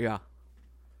 Yeah.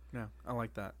 Yeah, I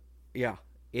like that. Yeah.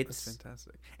 That's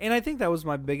fantastic. And I think that was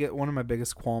one of my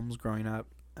biggest qualms growing up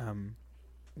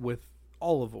with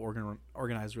all of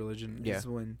organized religion is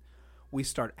when we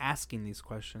start asking these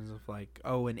questions of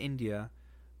oh, in India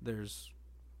there's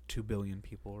 2 billion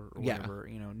people or whatever,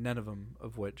 none of them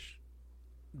of which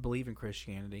believe in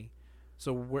Christianity.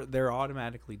 So they're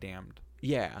automatically damned.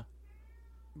 Yeah.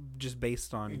 Just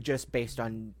based on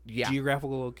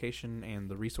geographical location and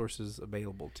the resources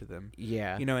available to them.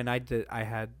 Yeah.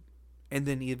 And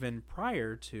then even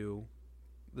prior to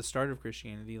the start of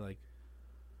Christianity,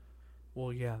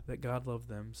 well, yeah, that God loved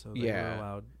them, so they were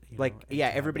allowed.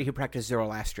 Everybody who practiced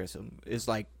Zoroastrianism is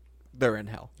they're in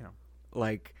hell. Yeah.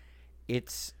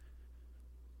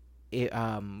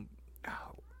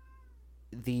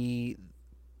 The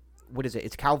what is it?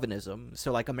 It's Calvinism.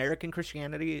 So like American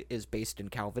Christianity is based in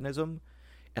Calvinism,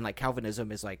 and like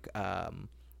Calvinism is like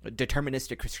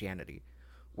deterministic Christianity,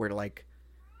 where like,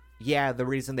 yeah, the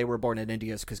reason they were born in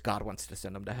India is because God wants to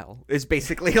send them to hell. Is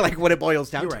basically like what it boils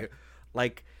down to.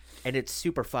 Like, and it's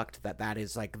super fucked that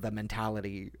is like the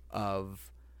mentality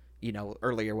of, you know,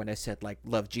 earlier when I said like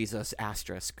love Jesus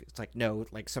asterisk. It's like no,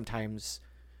 like sometimes,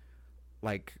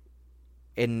 like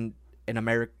in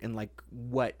America, in like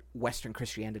what Western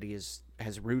Christianity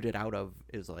has rooted out of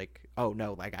is like, oh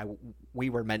no, like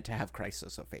we were meant to have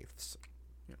crisis of faiths,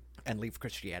 and leave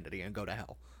Christianity and go to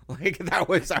hell. Like that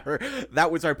was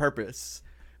our purpose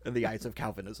in the eyes of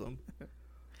Calvinism.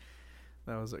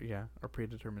 That was our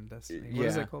predetermined destiny. What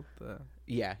is it called?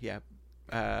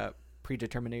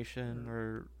 Predetermination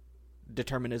or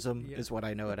determinism is what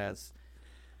I know it as.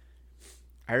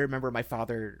 I remember my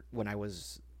father when I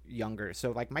was younger.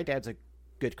 So like my dad's a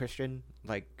good Christian.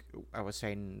 Like I was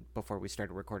saying before we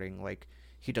started recording, like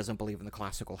he doesn't believe in the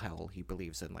classical hell. He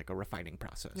believes in like a refining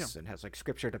process and has like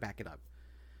scripture to back it up.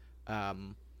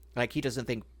 Like he doesn't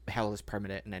think hell is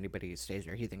permanent and anybody stays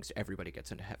there. He thinks everybody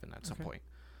gets into heaven at some point.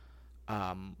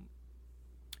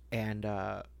 And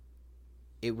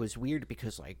it was weird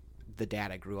because like the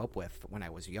dad I grew up with when I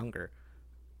was younger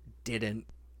didn't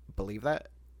believe that.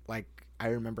 Like I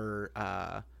remember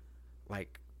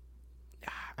like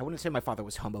I wouldn't say my father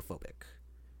was homophobic,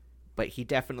 but he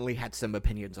definitely had some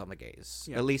opinions on the gays.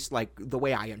 At least like the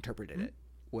way I interpreted it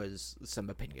was some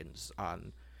opinions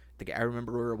on the gay. I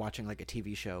remember we were watching like a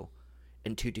TV show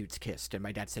and two dudes kissed and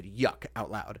my dad said yuck out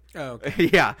loud. Oh, okay.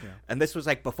 Yeah. And this was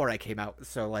like before I came out,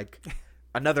 so like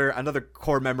another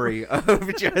core memory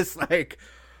of just like,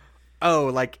 oh,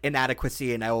 like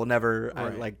inadequacy, and I will never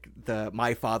like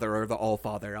my father or the all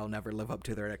father, I'll never live up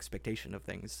to their expectation of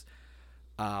things.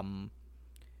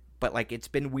 But like it's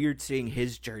been weird seeing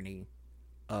his journey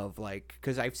of like,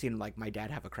 because I've seen like my dad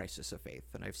have a crisis of faith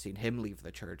and I've seen him leave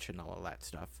the church and all of that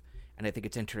stuff, and I think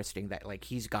it's interesting that like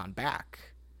he's gone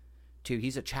back to,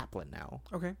 he's a chaplain now.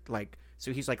 Okay. Like,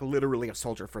 so he's like literally a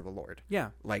soldier for the Lord. Yeah.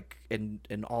 Like in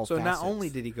all facets. Not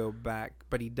only did he go back,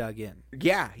 but he dug in.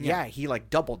 Yeah. He like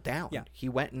doubled down. Yeah. He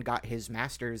went and got his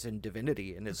master's in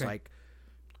divinity and is like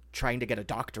trying to get a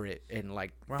doctorate in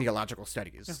like theological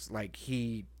studies. Yeah. Like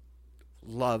he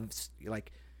loves,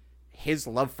 like his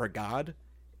love for God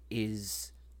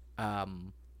is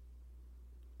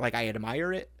like I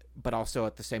admire it, but also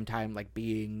at the same time like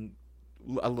being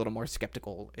a little more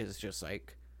skeptical is just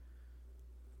like,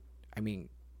 I mean,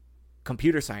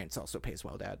 computer science also pays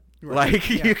well, Dad. Right. Like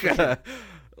you gotta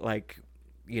like,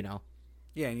 you know.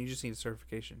 Yeah, and you just need a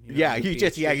certification. You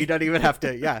don't even have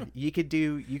to. You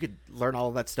could learn all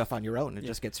of that stuff on your own and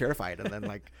just get certified, and then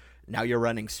like now you're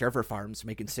running server farms,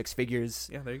 making six figures.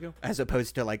 Yeah, there you go. As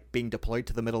opposed to like being deployed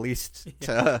to the Middle East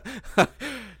to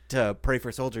pray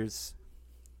for soldiers.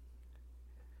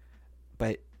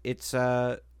 But it's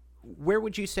where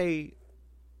would you say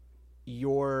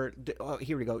here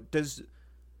we go. Does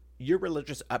your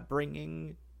religious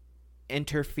upbringing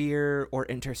interfere or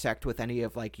intersect with any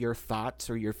of like your thoughts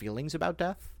or your feelings about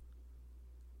death?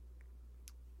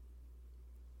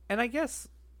 And I guess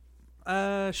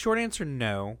short answer,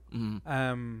 no.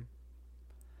 Mm-hmm.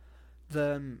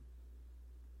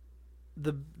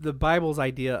 The Bible's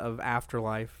idea of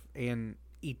afterlife and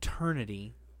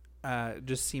eternity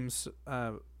just seems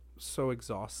so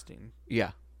exhausting.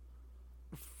 Yeah.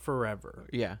 Forever.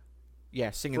 Yeah. Yeah,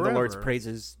 singing the Lord's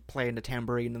praises, playing the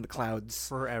tambourine in the clouds.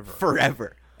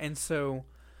 Forever. And so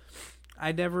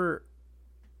I never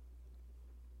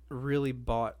really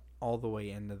bought all the way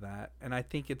into that. And I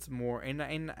think it's more, and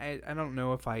I don't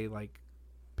know if I like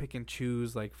pick and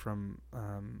choose like from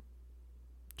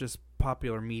just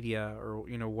popular media or,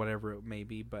 you know, whatever it may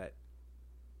be, but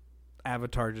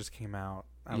Avatar just came out.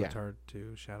 Avatar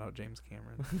 2, shout out James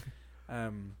Cameron.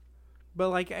 But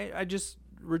like I just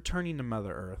returning to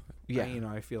Mother Earth. Yeah.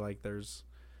 I feel like there's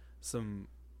some,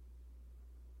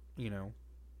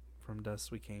 from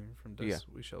dust we came, from dust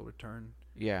we shall return.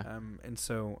 Yeah. And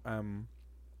so,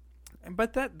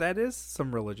 but that is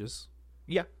some religious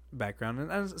background.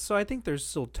 And so I think there's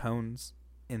still tones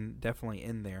definitely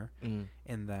in there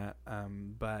in that.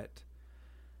 But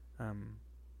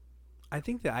I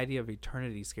think the idea of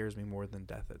eternity scares me more than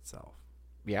death itself.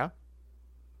 Yeah.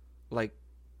 Like,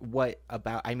 what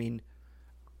about? I mean,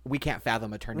 we can't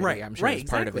fathom eternity. Right, I'm sure is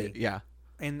part of it. Yeah.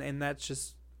 And that's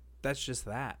just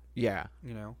that. Yeah.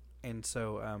 And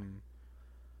so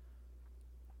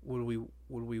would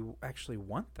we actually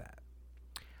want that?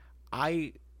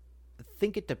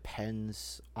 think it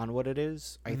depends on what it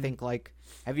is. I think, like,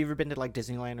 have you ever been to, like,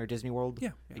 Disneyland or Disney World?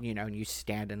 Yeah. And, you know, and you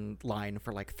stand in line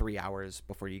for, like, 3 hours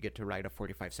before you get to ride a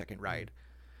 45-second ride.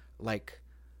 Like,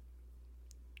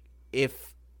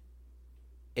 if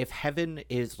heaven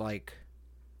is, like,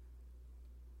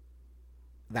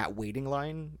 that waiting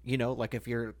line, you know, like, if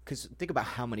you're... Because think about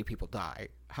how many people die.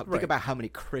 Think about how many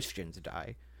Christians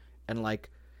die. And, like,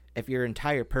 if your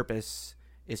entire purpose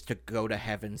is to go to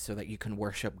heaven so that you can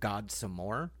worship God some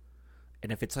more.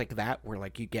 And if it's like that, where,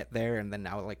 like, you get there and then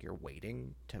now, like, you're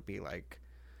waiting to be, like,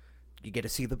 you get to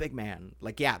see the big man.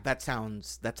 Like, yeah, that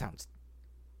sounds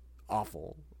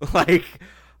awful. Like,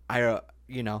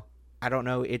 you know, I don't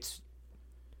know. It's,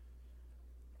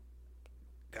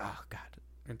 oh, God.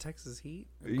 In Texas heat?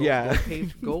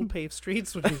 Gold paved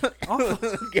streets would be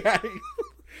awful. Yeah.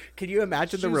 Can you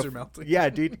imagine Shoes are melting. Yeah,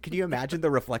 dude. Can you imagine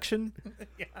the reflection?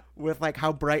 Yeah. With like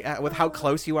how bright, with how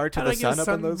close you are to the sun up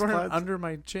in those clouds under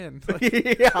my chin.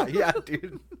 yeah,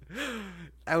 dude.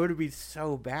 That would be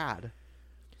so bad.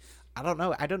 I don't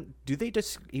know. Do they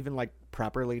just even like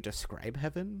properly describe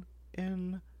heaven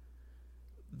in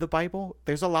the Bible?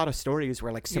 There's a lot of stories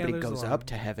where like somebody goes up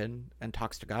to heaven and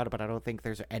talks to God, but I don't think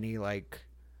there's any like.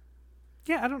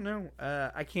 Yeah, I don't know.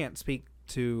 I can't speak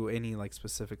to any like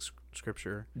specific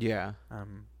scripture. Yeah.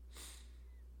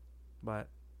 But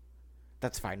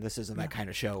that's fine. This isn't that kind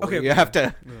of show. Okay, you have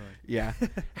to. Yeah.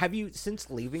 Have you, since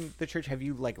leaving the church, have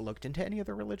you like looked into any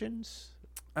other religions?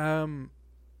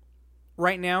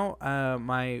 Right now,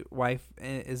 my wife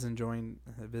is enjoying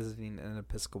visiting an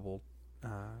Episcopal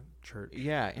church.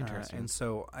 Yeah, interesting. And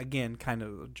so again, kind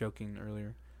of joking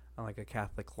earlier, like a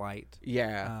Catholic light.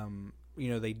 Yeah. You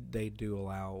know, they do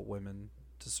allow women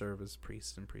to serve as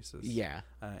priests and priestesses. Yeah.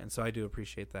 And so I do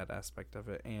appreciate that aspect of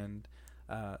it. And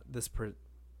this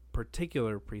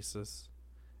particular priestess,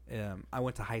 I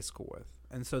went to high school with.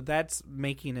 And so that's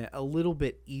making it a little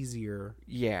bit easier.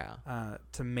 Yeah.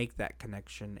 To make that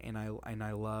connection. And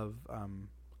I love, I'm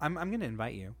going to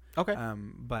invite you. Okay.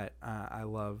 But I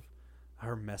love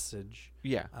her message.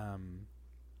 Yeah.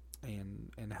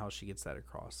 And how she gets that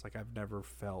across. Like, I've never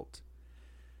felt...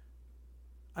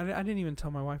 I didn't even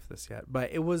tell my wife this yet, but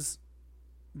it was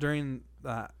during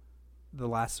the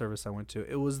last service I went to.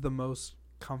 It was the most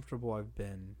comfortable I've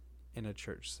been in a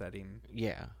church setting.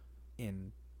 Yeah.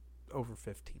 In over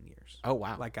 15 years. Oh,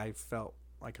 wow. Like, I felt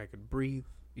like I could breathe.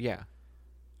 Yeah.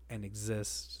 And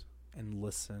exist and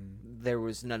listen. There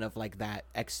was none of like that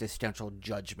existential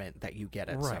judgment that you get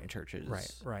at some churches.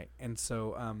 Right. And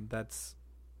so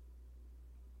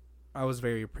I was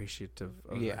very appreciative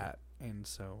of that. And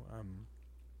so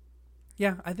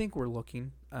yeah, I think we're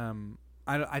looking.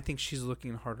 I think she's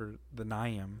looking harder than I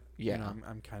am. Yeah. You know,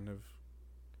 I'm kind of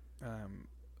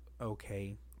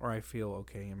okay, or I feel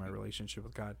okay in my relationship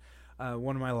with God.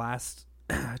 One of my last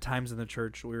times in the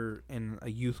church, we were in a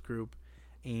youth group,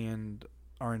 and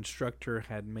our instructor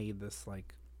had made this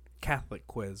like Catholic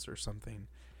quiz or something,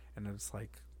 and it's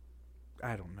like,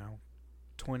 I don't know,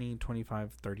 20,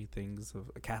 25, 30 things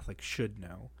a Catholic should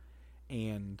know.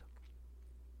 And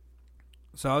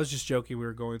so I was just joking. We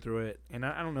were going through it, and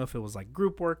I don't know if it was like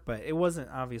group work, but it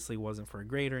obviously wasn't for a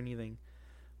grade or anything.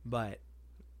 But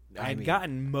I had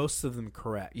gotten most of them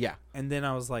correct. Yeah. And then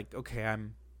I was like, okay,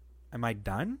 am I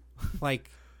done? Like,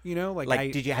 you know,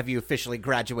 like have you officially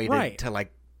graduated to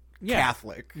like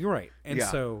Catholic? You're right. And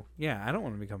so, I don't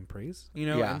want to become a priest, you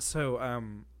know? Yeah. And so,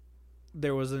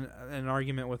 there was an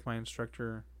argument with my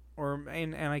instructor,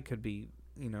 and I could be,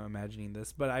 you know, imagining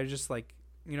this, but I was just like,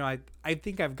 you know, I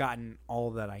think I've gotten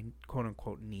all that I quote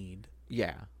unquote need.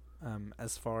 Yeah.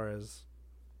 As far as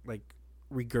like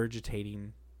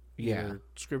regurgitating either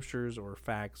scriptures or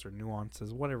facts or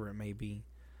nuances, whatever it may be,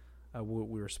 what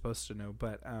we were supposed to know.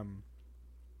 But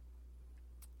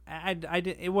I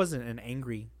didn't. It wasn't an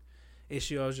angry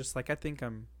issue. I was just like, I think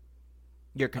I'm.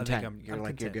 You're content. I'm you're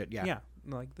like content. You're good. Yeah. Yeah.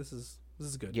 Like this is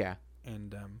good. Yeah.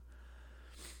 And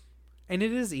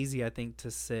it is easy, I think,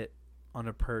 to sit on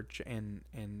a perch and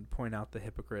point out the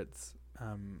hypocrites.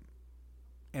 I'm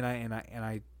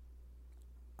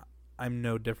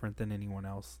no different than anyone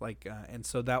else. Like, and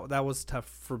so that was tough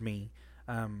for me.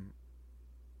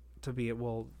 To be,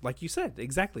 well, like you said,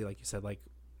 exactly like you said, like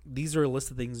these are a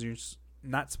list of things you're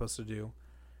not supposed to do.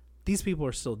 These people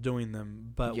are still doing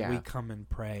them, but we come and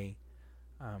pray.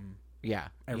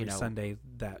 Every Sunday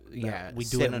that we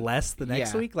do it less the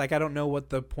next week. Like, I don't know what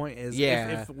the point is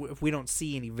if we don't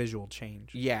see any visual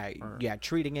change.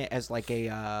 Treating it as like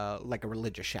a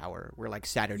religious shower, where like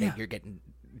Saturday you're getting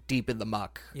deep in the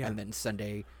muck, and then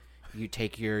Sunday you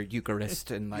take your Eucharist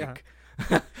and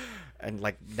and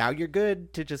like now you're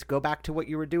good to just go back to what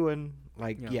you were doing.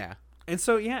 Like And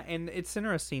so, yeah, and it's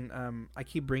interesting. I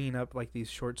keep bringing up like these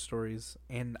short stories,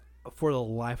 and for the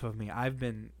life of me, I've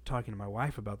been talking to my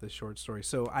wife about this short story.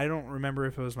 So I don't remember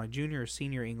if it was my junior or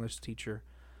senior English teacher,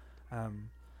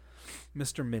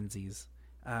 Mr. Menzies.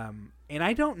 And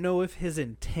I don't know if his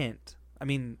intent, I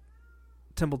mean,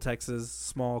 Temple, Texas,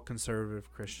 small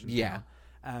conservative Christian. Yeah.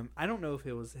 I don't know if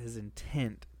it was his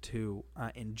intent to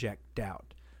inject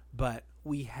doubt, but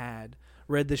we had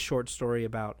read this short story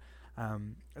about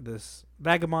this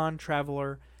vagabond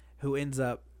traveler who ends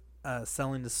up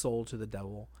selling his soul to the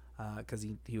devil because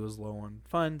he was low on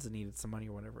funds and needed some money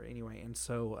or whatever. Anyway, and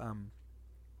so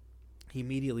he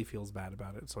immediately feels bad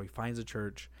about it. So he finds a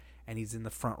church and he's in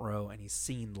the front row and he's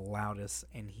singing the loudest,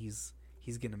 and he's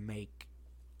going to make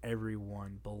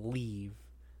everyone believe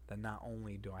that not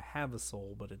only do I have a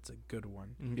soul, but it's a good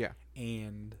one. Yeah.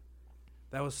 And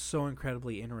that was so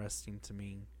incredibly interesting to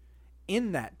me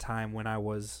in that time when I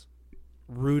was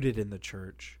rooted in the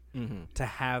church, to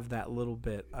have that little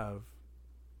bit of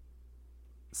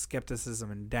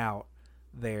skepticism and doubt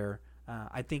there.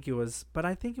 I think it was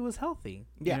healthy.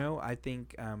 Yeah. You know, I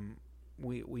think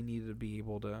we need to be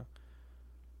able to,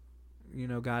 you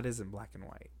know, God isn't black and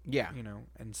white. Yeah. You know,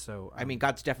 and so I mean,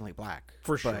 God's definitely black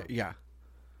for sure. Yeah.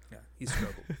 Yeah, he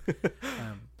struggled.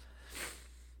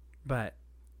 But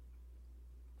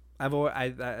I've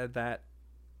always that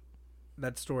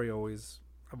story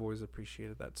I've always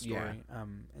appreciated that story. Yeah.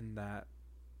 And that,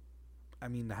 I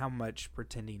mean, how much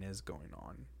pretending is going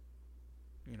on,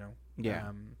 you know. Yeah.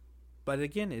 But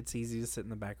again, it's easy to sit in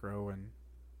the back row and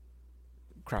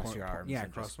cross your arms. Yeah,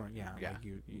 and cross one. Yeah, yeah. Like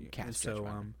you Cast so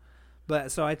judgment.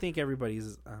 but so I think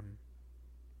everybody's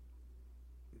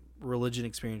religion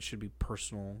experience should be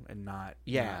personal and not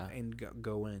and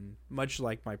go in, much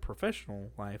like my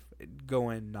professional life, go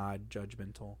in not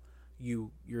judgmental.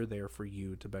 You're there for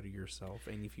you to better yourself,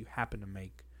 and if you happen to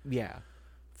make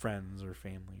friends or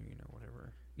family, you know,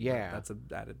 whatever, that's a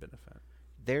added benefit.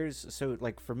 So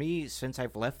like for me, since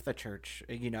I've left the church,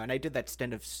 you know, and I did that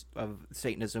stint of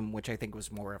Satanism, which I think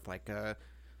was more of like a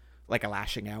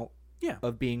lashing out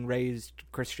of being raised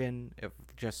Christian, of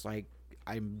just like,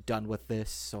 I'm done with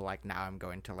this, so like now I'm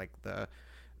going to like the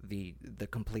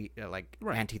complete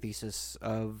antithesis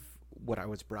of what I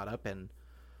was brought up in.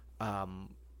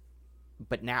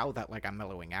 But now that like I'm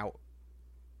mellowing out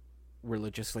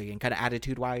religiously and kind of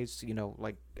attitude wise, you know,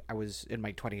 like I was in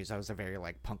my 20s, I was a very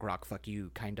like punk rock fuck you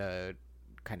kind of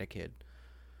kid.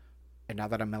 And now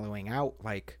that I'm mellowing out,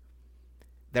 like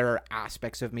there are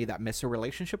aspects of me that miss a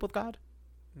relationship with God,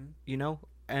 you know?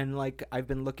 And like I've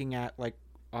been looking at like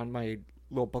on my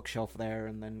little bookshelf there,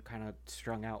 and then kind of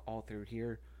strung out all through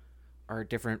here are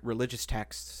different religious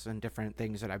texts and different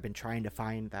things that I've been trying to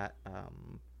find that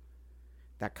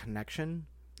that connection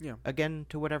again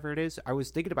to whatever it is. I was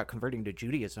thinking about converting to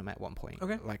Judaism at one point.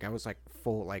 Okay. Like I was like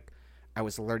full, like I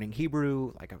was learning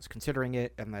Hebrew, like I was considering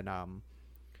it, and then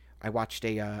I watched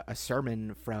a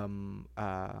sermon from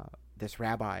this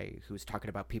rabbi who was talking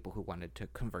about people who wanted to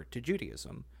convert to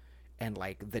Judaism, and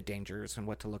like the dangers and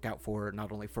what to look out for,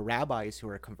 not only for rabbis who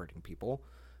are converting people,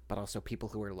 but also people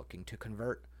who are looking to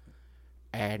convert.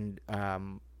 And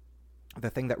the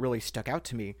thing that really stuck out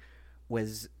to me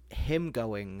was him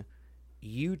going,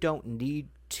 you don't need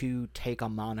to take a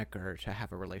moniker to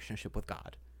have a relationship with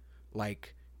God.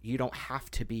 Like, you don't have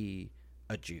to be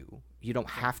a Jew. You don't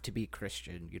have to be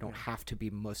Christian. You don't have to be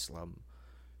Muslim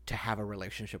to have a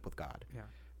relationship with God. Yeah.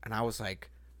 And I was like,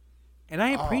 and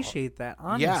I appreciate that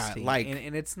honesty. Yeah, like,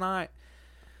 and it's not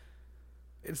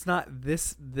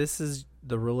this is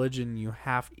the religion you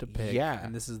have to pick,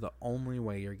 and this is the only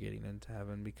way you're getting into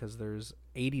heaven, because there's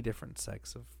 80 different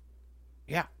sects of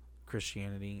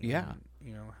Christianity. Yeah. And,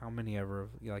 you know, how many ever,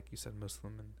 like you said,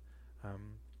 Muslim, and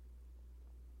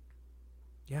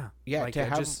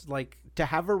like, to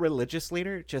have a religious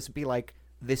leader just be like,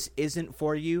 this isn't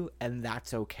for you, and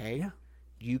that's okay. Yeah.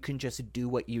 You can just do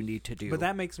what you need to do. But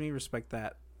that makes me respect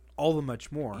that all the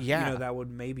much more. Yeah. You know, that would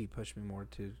maybe push me more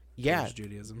to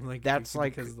Judaism. Like, that's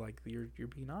because like you're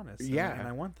being honest. And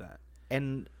I want that.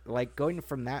 And like going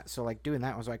from that, so like doing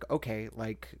that, I was like, okay,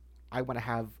 like I want to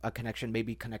have a connection,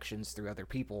 maybe connections through other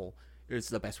people is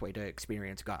the best way to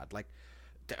experience God. Like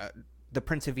the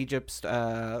Prince of Egypt's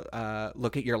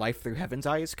look at your life through heaven's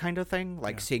eyes kind of thing,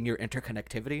 like seeing your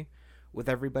interconnectivity with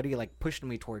everybody, like pushed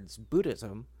me towards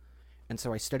Buddhism. And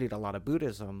so I studied a lot of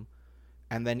Buddhism,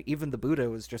 and then even the Buddha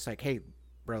was just like, hey,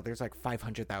 bro, there's like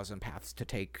 500,000 paths to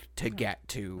take to get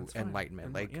to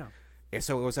enlightenment.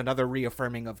 So it was another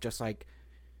reaffirming of just like,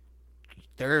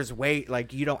 there's way,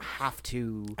 like, you don't have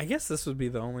to. I guess this would be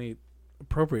the only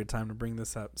appropriate time to bring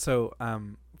this up. So,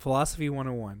 Philosophy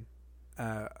 101,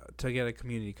 to get a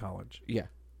community college. Yeah.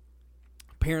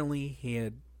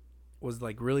 Apparently, was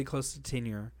like really close to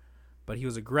tenure, but he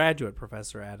was a graduate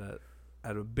professor at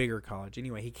a bigger college.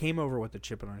 Anyway, he came over with a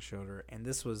chip on his shoulder, and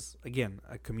this was again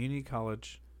a community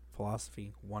college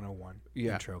philosophy 101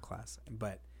 intro class.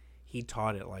 But he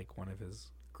taught it like one of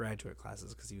his graduate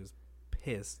classes because he was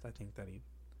pissed. I think that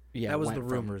that was the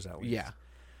rumors at least. Yeah.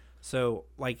 So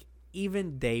like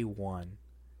even day one,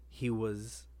 he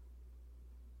was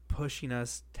pushing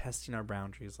us, testing our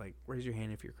boundaries. Like, raise your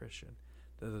hand if you're Christian.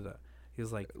 Da, da, da. He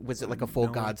was like, was it like a full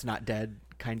God's not dead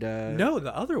kind of? No,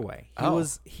 the other way.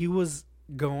 He was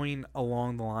going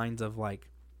along the lines of like,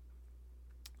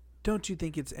 don't you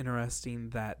think it's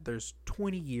interesting that there's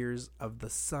 20 years of the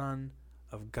Son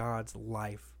of God's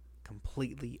life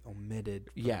completely omitted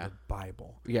from the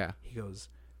Bible? Yeah. He goes,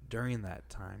 during that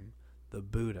time, the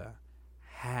Buddha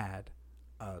had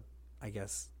I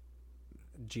guess,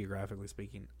 geographically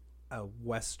speaking, a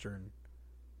Western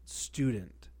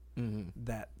student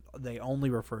that they only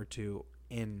refer to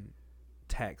in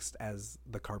text as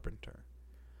the carpenter.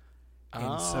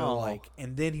 And so like,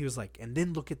 and then he was like, and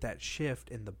then look at that shift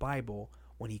in the Bible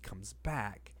when he comes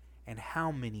back and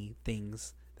how many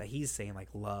things that he's saying, like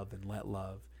love and let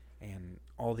love and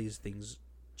all these things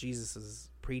Jesus is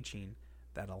preaching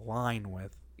that align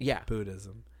with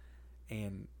Buddhism.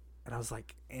 And I was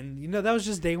like, and you know, that was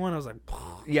just day one. I was like,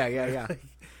 yeah.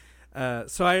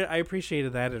 So I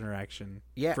appreciated that interaction,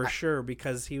 for sure,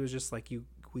 because he was just like,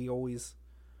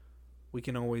 we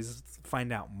can always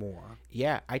find out more.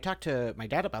 Yeah, I talked to my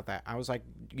dad about that. I was like,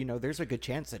 you know, there's a good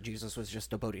chance that Jesus was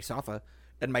just a bodhisattva,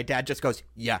 and my dad just goes,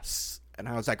 yes, and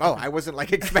I was like, oh, I wasn't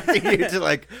like expecting you to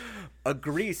like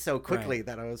agree so quickly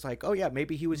that I was like, oh yeah,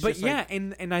 maybe he was. But just like,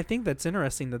 and I think that's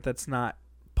interesting that that's not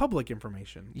public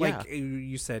information. Yeah. Like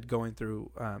you said, going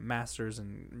through masters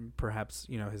and perhaps,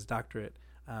 you know, his doctorate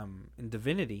in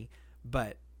divinity,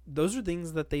 but those are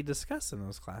things that they discuss in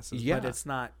those classes. Yeah. But it's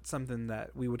not something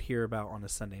that we would hear about on a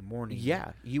Sunday morning.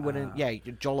 Yeah, you wouldn't.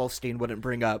 Joel Osteen wouldn't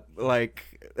bring up like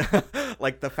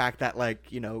like the fact that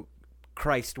like, you know,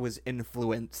 Christ was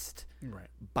influenced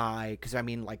by, because I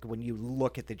mean, like when you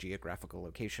look at the geographical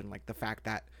location, like the fact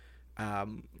that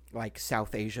like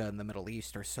South Asia and the Middle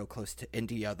East are so close to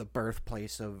India, the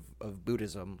birthplace of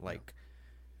Buddhism, like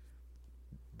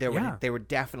there would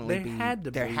definitely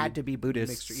there had to be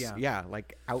Buddhists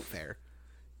like out there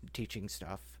teaching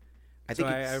stuff. I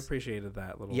appreciated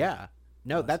that little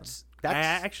no lesson. that's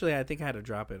I think I had to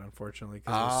drop it, unfortunately,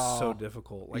 because it was so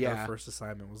difficult. Like our first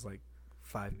assignment was like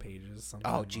 5 pages something.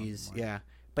 Oh geez,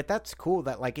 but that's cool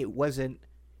that like it wasn't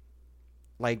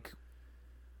like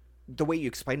the way you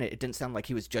explain it, it didn't sound like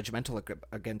he was judgmental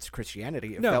against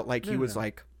Christianity. It felt like he was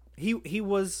like he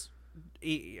was.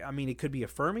 I mean, it could be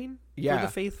affirming for the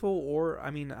faithful, or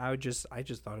I mean, I just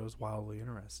thought it was wildly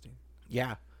interesting.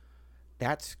 Yeah,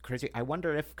 that's crazy. I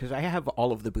wonder if, because I have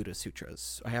all of the Buddha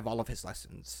sutras, I have all of his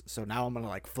lessons, so now I'm gonna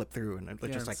like flip through and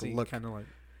just like look, kind of like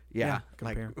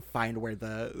like find where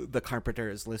the carpenter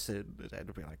is listed,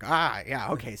 and be like,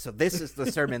 okay, so this is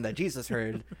the sermon that Jesus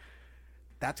heard.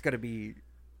 That's gonna be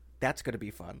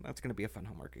fun. That's gonna be a fun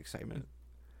homework assignment.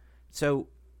 So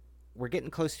we're getting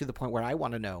close to the point where I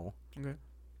want to know,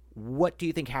 what do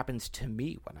you think happens to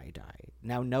me when I die?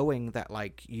 Now, knowing that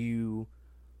like the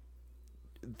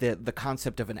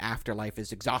concept of an afterlife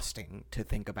is exhausting to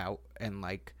think about, and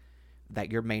like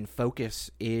that your main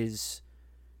focus is,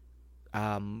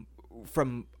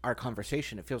 from our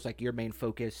conversation, it feels like your main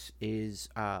focus is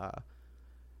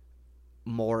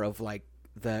more of like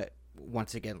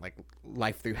once again, like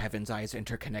life through heaven's eyes,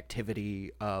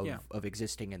 interconnectivity of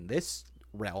existing in this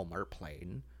realm or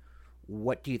plane.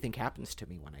 What do you think happens to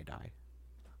me when I die?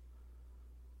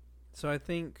 So I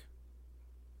think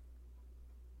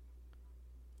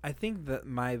that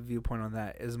my viewpoint on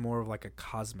that is more of like a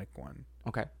cosmic one.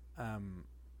 Okay.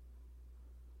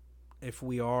 If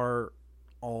we are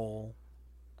all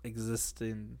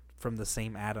existing from the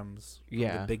same atoms, from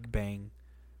the Big Bang,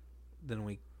 then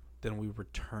we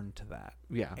return to that.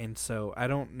 Yeah. And so I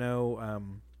don't know,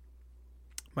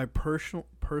 my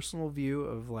personal view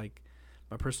of like,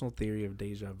 my personal theory of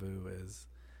deja vu is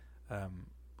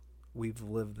we've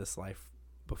lived this life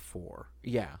before.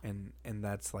 Yeah. And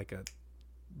that's like a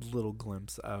little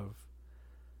glimpse of,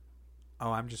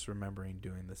 oh, I'm just remembering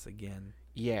doing this again.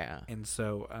 Yeah. And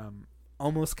so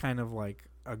almost kind of like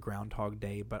a Groundhog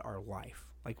Day, but our life.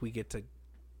 Like we get to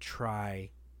try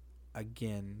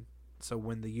again. So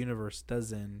when the universe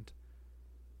does end,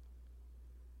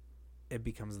 it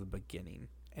becomes the beginning.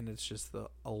 And it's just a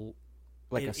cyclical.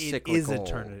 It is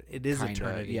eternity. It is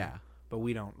eternity. Yeah. But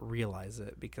we don't realize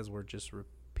it because we're just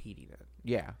repeating it.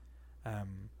 Yeah.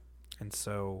 And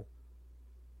so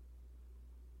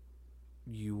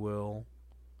you will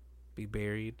be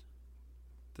buried,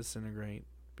 disintegrate,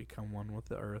 become one with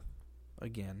the earth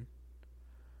again.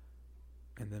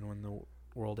 And then when the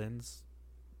world ends,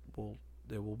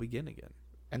 it will begin again.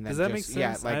 And does that make sense?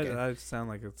 Yeah, like I sound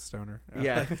like a stoner.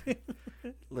 Yeah.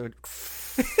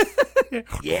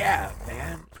 Yeah,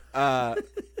 man.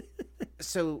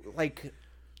 So, like,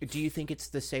 do you think it's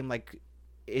the same? Like,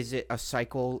 is it a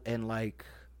cycle in like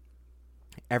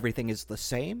everything is the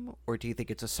same, or do you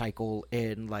think it's a cycle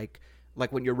in like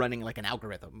when you're running like an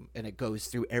algorithm and it goes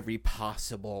through every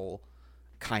possible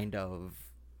kind of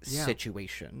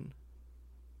situation?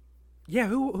 Yeah,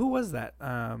 who was that?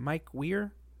 Mike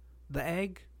Weir, the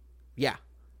egg. Yeah.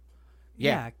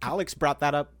 Alex brought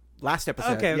that up last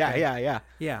episode. Okay.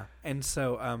 Yeah. And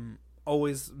so,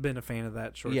 always been a fan of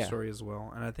that short story as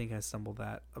well, and I think I stumbled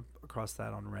across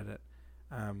that on Reddit.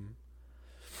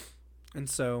 And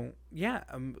so,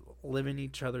 living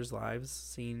each other's lives,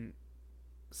 seeing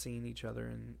each other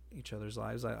in each other's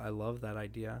lives. I love that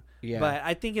idea. Yeah. But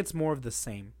I think it's more of the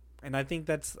same, and I think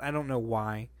I don't know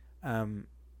why.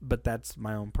 But that's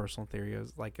my own personal theory,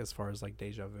 as far as like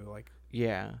deja vu. Like,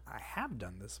 yeah, I have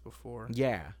done this before.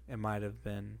 Yeah, it might have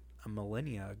been a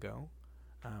millennia ago,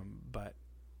 but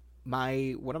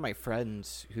one of my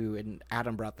friends and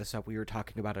Adam brought this up. We were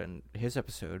talking about it in his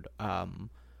episode. One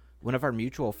of our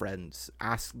mutual friends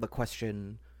asked the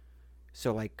question.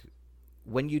 So, like,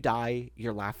 when you die,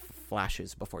 your life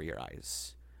flashes before your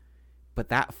eyes, but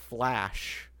that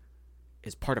flash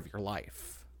is part of your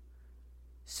life.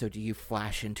 So do you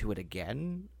flash into it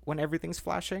again when everything's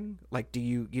flashing? Like, do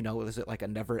you is it like a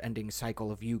never-ending cycle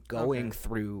of you going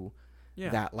through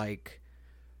that, like,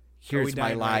 here's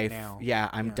my life. Right yeah,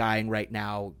 I'm dying right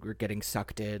now. We're getting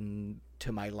sucked in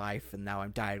to my life, and now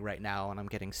I'm dying right now, and I'm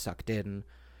getting sucked in.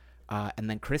 And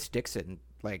then Chris Dixon,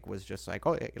 like, was just like,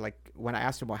 oh, like, when I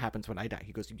asked him what happens when I die,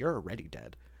 he goes, you're already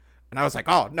dead. And I was like,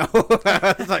 oh, no.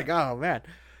 I was like, oh, man.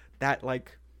 That,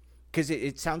 like, because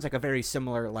it sounds like a very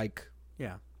similar, like,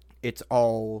 yeah, it's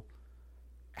all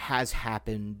has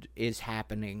happened, is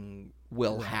happening,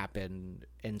 will happen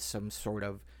in some sort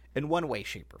of, in one way,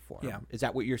 shape, or form. Yeah. Is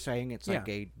that what you're saying? It's like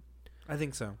I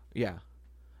think so. Yeah.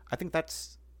 I think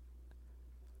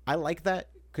I like that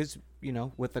because,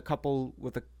 with a couple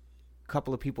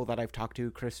of people that I've talked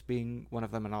to, Chris being one of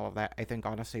them and all of that, I think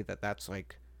honestly that's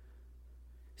like,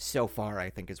 so far, I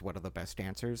think is one of the best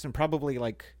answers, and probably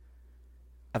like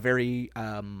a very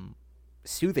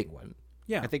soothing one.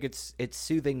 Yeah. I think it's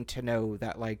soothing to know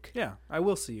that, like, yeah, I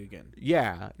will see you again.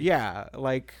 Yeah.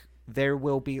 Like, there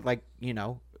will be, like,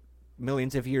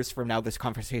 millions of years from now, this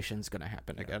conversation's going to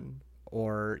happen again.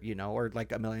 Or, or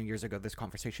like a million years ago, this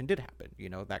conversation did happen,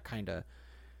 that kind of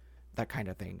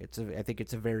thing. I think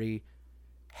it's a very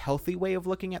healthy way of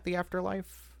looking at the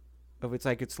afterlife. It's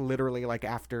like, it's literally like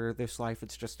after this life,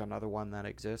 it's just another one that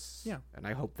exists. Yeah. And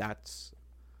I hope that's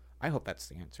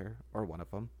the answer, or one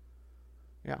of them.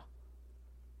 Yeah.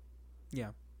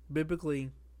 Yeah.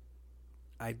 Biblically,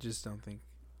 I just don't think.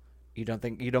 You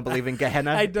don't believe in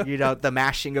Gehenna? I don't. The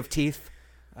mashing of teeth?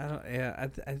 I don't. Yeah.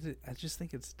 I just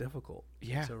think it's difficult.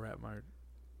 Yeah. To wrap my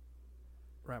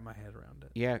head around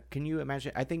it. Yeah. Can you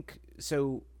imagine? I think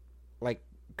so. Like,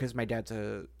 because my dad's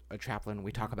a chaplain,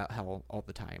 we talk about hell all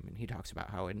the time, and he talks about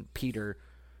how in Peter,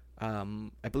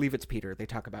 I believe it's Peter, they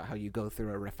talk about how you go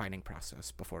through a refining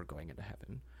process before going into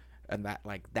heaven, and that,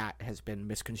 like, that has been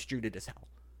misconstrued as hell,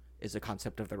 is the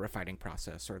concept of the refining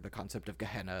process, or the concept of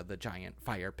Gehenna, the giant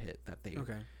fire pit that they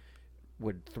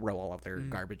would throw all of their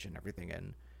garbage and everything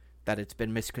in. That it's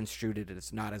been misconstrued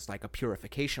as not as like a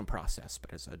purification process,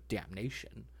 but as a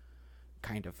damnation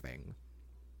kind of thing.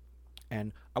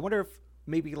 And I wonder if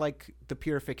maybe like the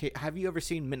purification. Have you ever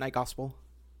seen Midnight Gospel?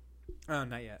 Oh,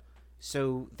 not yet.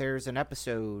 So there's an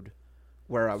episode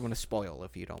where I'm going to spoil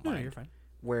if you don't mind. No, you're fine.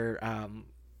 Where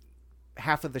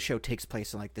half of the show takes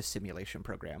place in like this simulation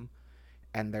program,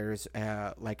 and there's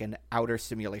like an outer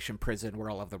simulation prison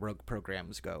where all of the rogue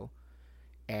programs go,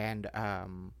 and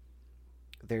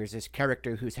there's this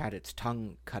character who's had its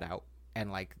tongue cut out,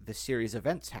 and like the series of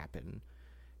events happen,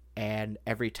 and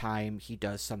every time he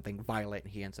does something violent,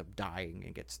 he ends up dying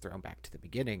and gets thrown back to the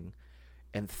beginning.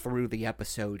 And through the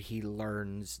episode, he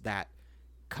learns that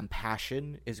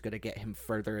compassion is going to get him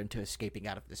further into escaping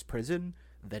out of this prison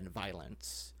than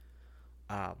violence.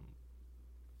 And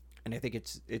I think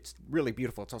it's really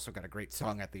beautiful. It's also got a great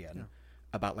song at the end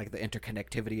about like the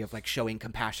interconnectivity of like showing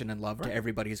compassion and love to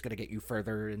everybody is going to get you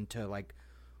further into like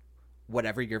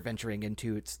whatever you're venturing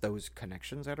into. It's those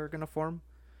connections that are going to form.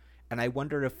 And I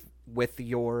wonder if with the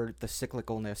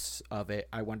cyclicalness of it,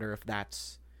 I wonder if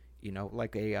that's,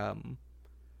 like a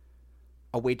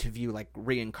a way to view like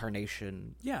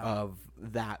reincarnation of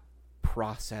that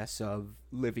process of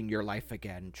living your life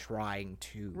again, trying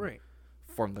to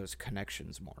form those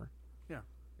connections more.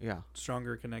 Yeah.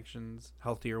 Stronger connections,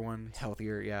 healthier ones.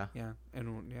 Healthier, yeah. Yeah.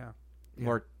 And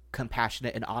more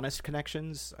compassionate and honest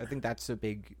connections. I think that's a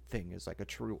big thing, is like a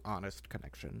true honest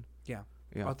connection. Yeah.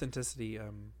 Authenticity.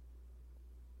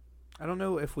 I don't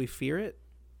know if we fear it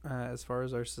as far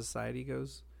as our society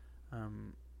goes.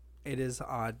 It is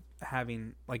odd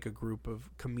having like a group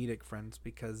of comedic friends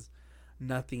because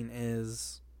nothing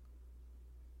is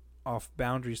off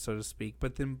boundaries, so to speak,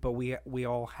 but we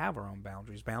all have our own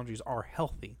boundaries. Boundaries are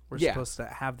healthy. We're supposed to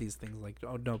have these things like,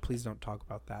 oh no, please don't talk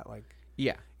about that, like,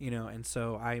 and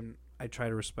so I try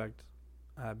to respect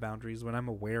boundaries when I'm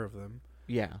aware of them,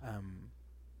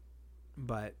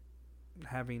 but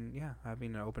having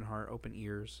an open heart, open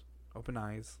ears, open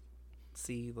eyes,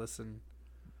 see, listen.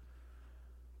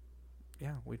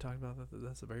 We talked about that.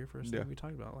 That's the very first thing we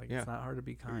talked about. Like, it's not hard to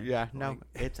be kind.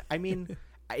 It's, I mean,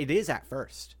 it is at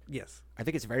first. Yes. I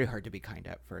think it's very hard to be kind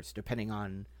at first, depending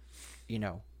on,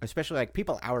 especially like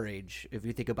people our age, if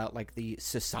you think about like the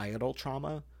societal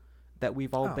trauma that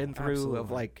we've all been through, of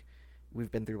like,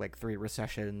 we've been through like 3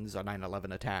 recessions, a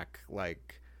 9/11 attack,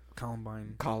 like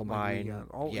Columbine,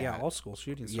 all school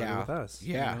shootings started with us.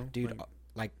 Dude,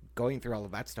 like going through all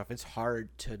of that stuff, it's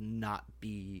hard to not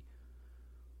be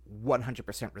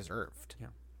 100% reserved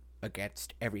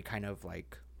against every kind of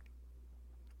like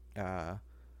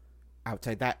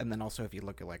outside that. And then also if you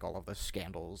look at like all of the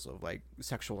scandals of like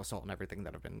sexual assault and everything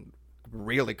that have been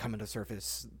really coming to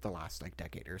surface the last like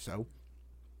decade or so,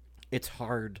 it's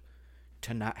hard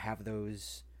to not have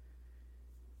those,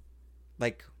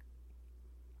 like,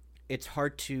 it's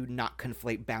hard to not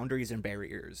conflate boundaries and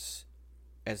barriers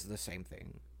as the same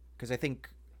thing. Because I think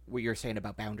what you're saying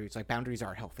about boundaries, like, boundaries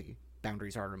are healthy,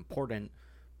 boundaries are important,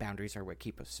 boundaries are what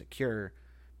keep us secure,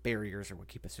 barriers are what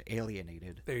keep us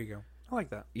alienated. There you go. I like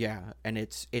that. Yeah, and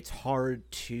it's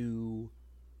hard to,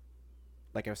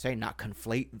 like I was saying, not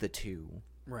conflate the two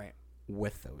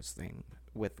with those things,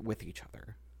 with each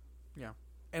other. Yeah.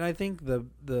 And I think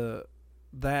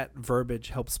that verbiage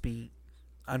helps me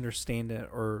understand it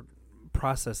or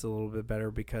process it a little bit better,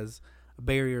 because a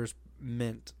barrier is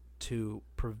meant to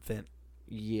prevent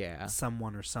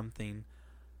someone or something.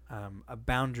 A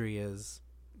boundary is,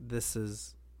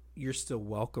 you're still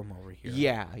welcome over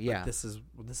here. But this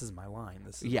is my line.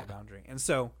 This is my boundary. And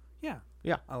so,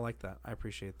 I like that. I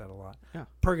appreciate that a lot. Yeah.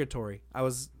 Purgatory. I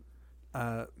was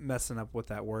messing up with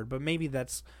that word, but maybe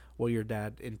that's what your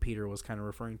dad and Peter was kind of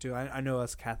referring to. I know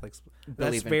us Catholics,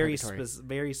 that's very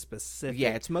specific. Yeah,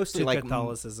 it's mostly like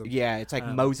Catholicism. It's like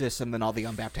Moses and then all the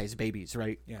unbaptized babies,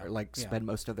 right? Yeah, or like spend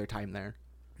most of their time there.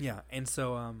 Yeah, and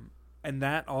so and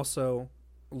that also,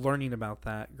 learning about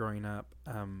that growing up,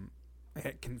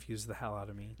 it confused the hell out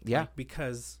of me. Yeah, like,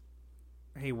 because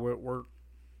hey,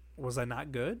 was I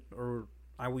not good, or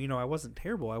I wasn't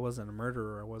terrible. I wasn't a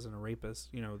murderer. I wasn't a rapist.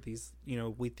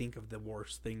 We think of the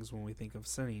worst things when we think of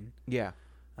sinning. Yeah.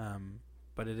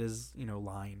 But it is,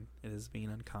 lying. It is being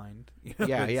unkind.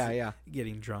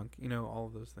 Getting drunk. All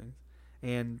of those things.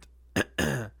 And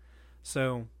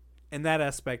so, in that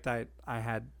aspect, I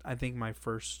think my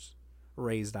first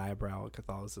raised eyebrow at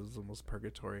Catholicism was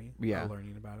purgatory. Yeah.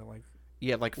 Learning about it, like.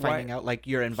 Yeah, like finding out, like,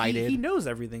 you're invited. He knows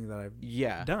everything that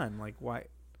I've done. Like, why?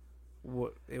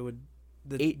 What it would.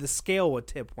 The scale would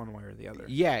tip one way or the other.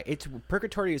 Yeah,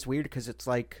 purgatory is weird because it's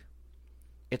like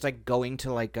going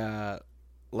to like a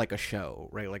show,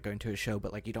 right? Like going to a show,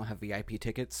 but like you don't have VIP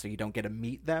tickets, so you don't get to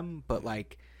meet them. But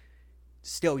like,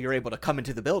 still, you're able to come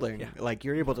into the building. Yeah. Like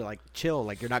you're able to like chill.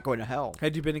 Like you're not going to hell.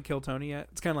 Had you been in Kill Tony yet?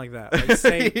 It's kind of like that. Like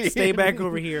stay back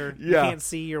over here. You can't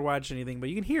see or watch anything, but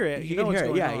you can hear it. You know what's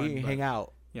going on. You can hang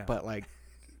out. Yeah. But like.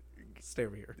 Stay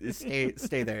over here.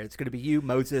 Stay there. It's going to be you,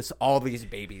 Moses, all these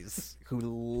babies who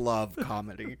love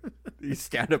comedy. These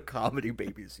stand-up comedy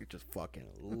babies who just fucking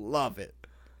love it.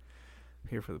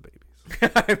 Here for the babies.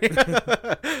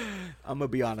 I'm going to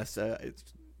be honest.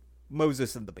 It's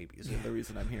Moses and the Babies is the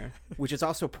reason I'm here. Which is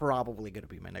also probably going to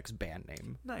be my next band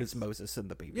name. Nice. Is Moses and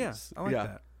the Babies. Yeah, I like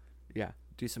that. Yeah.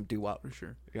 Do some doo-wop. For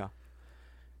sure. Yeah.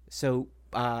 So...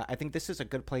 I think this is a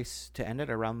good place to end it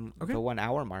around the 1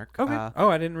 hour mark. Okay.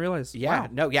 I didn't realize. Yeah. Wow.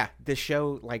 No. Yeah. This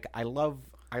show, like, I love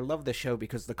the show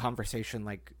because the conversation,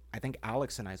 like, I think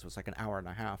Alex and I's was like an hour and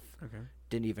a half. Okay.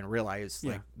 Didn't even realize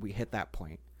like we hit that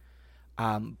point.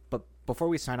 But before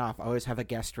we sign off, I always have a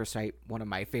guest recite one of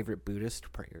my favorite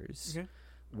Buddhist prayers,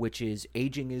 which is: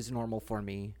 aging is normal for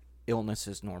me, illness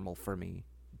is normal for me,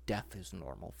 death is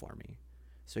normal for me.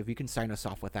 So if you can sign us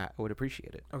off with that, I would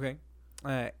appreciate it. Okay.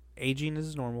 Aging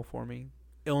is normal for me.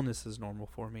 Illness is normal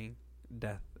for me.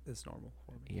 death is normal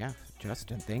for me. Yeah,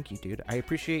 Justin, thank you, dude. I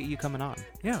appreciate you coming on.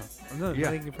 Yeah. No, Yeah.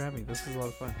 thank you for having me. This was a lot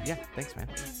of fun. Yeah, thanks, man.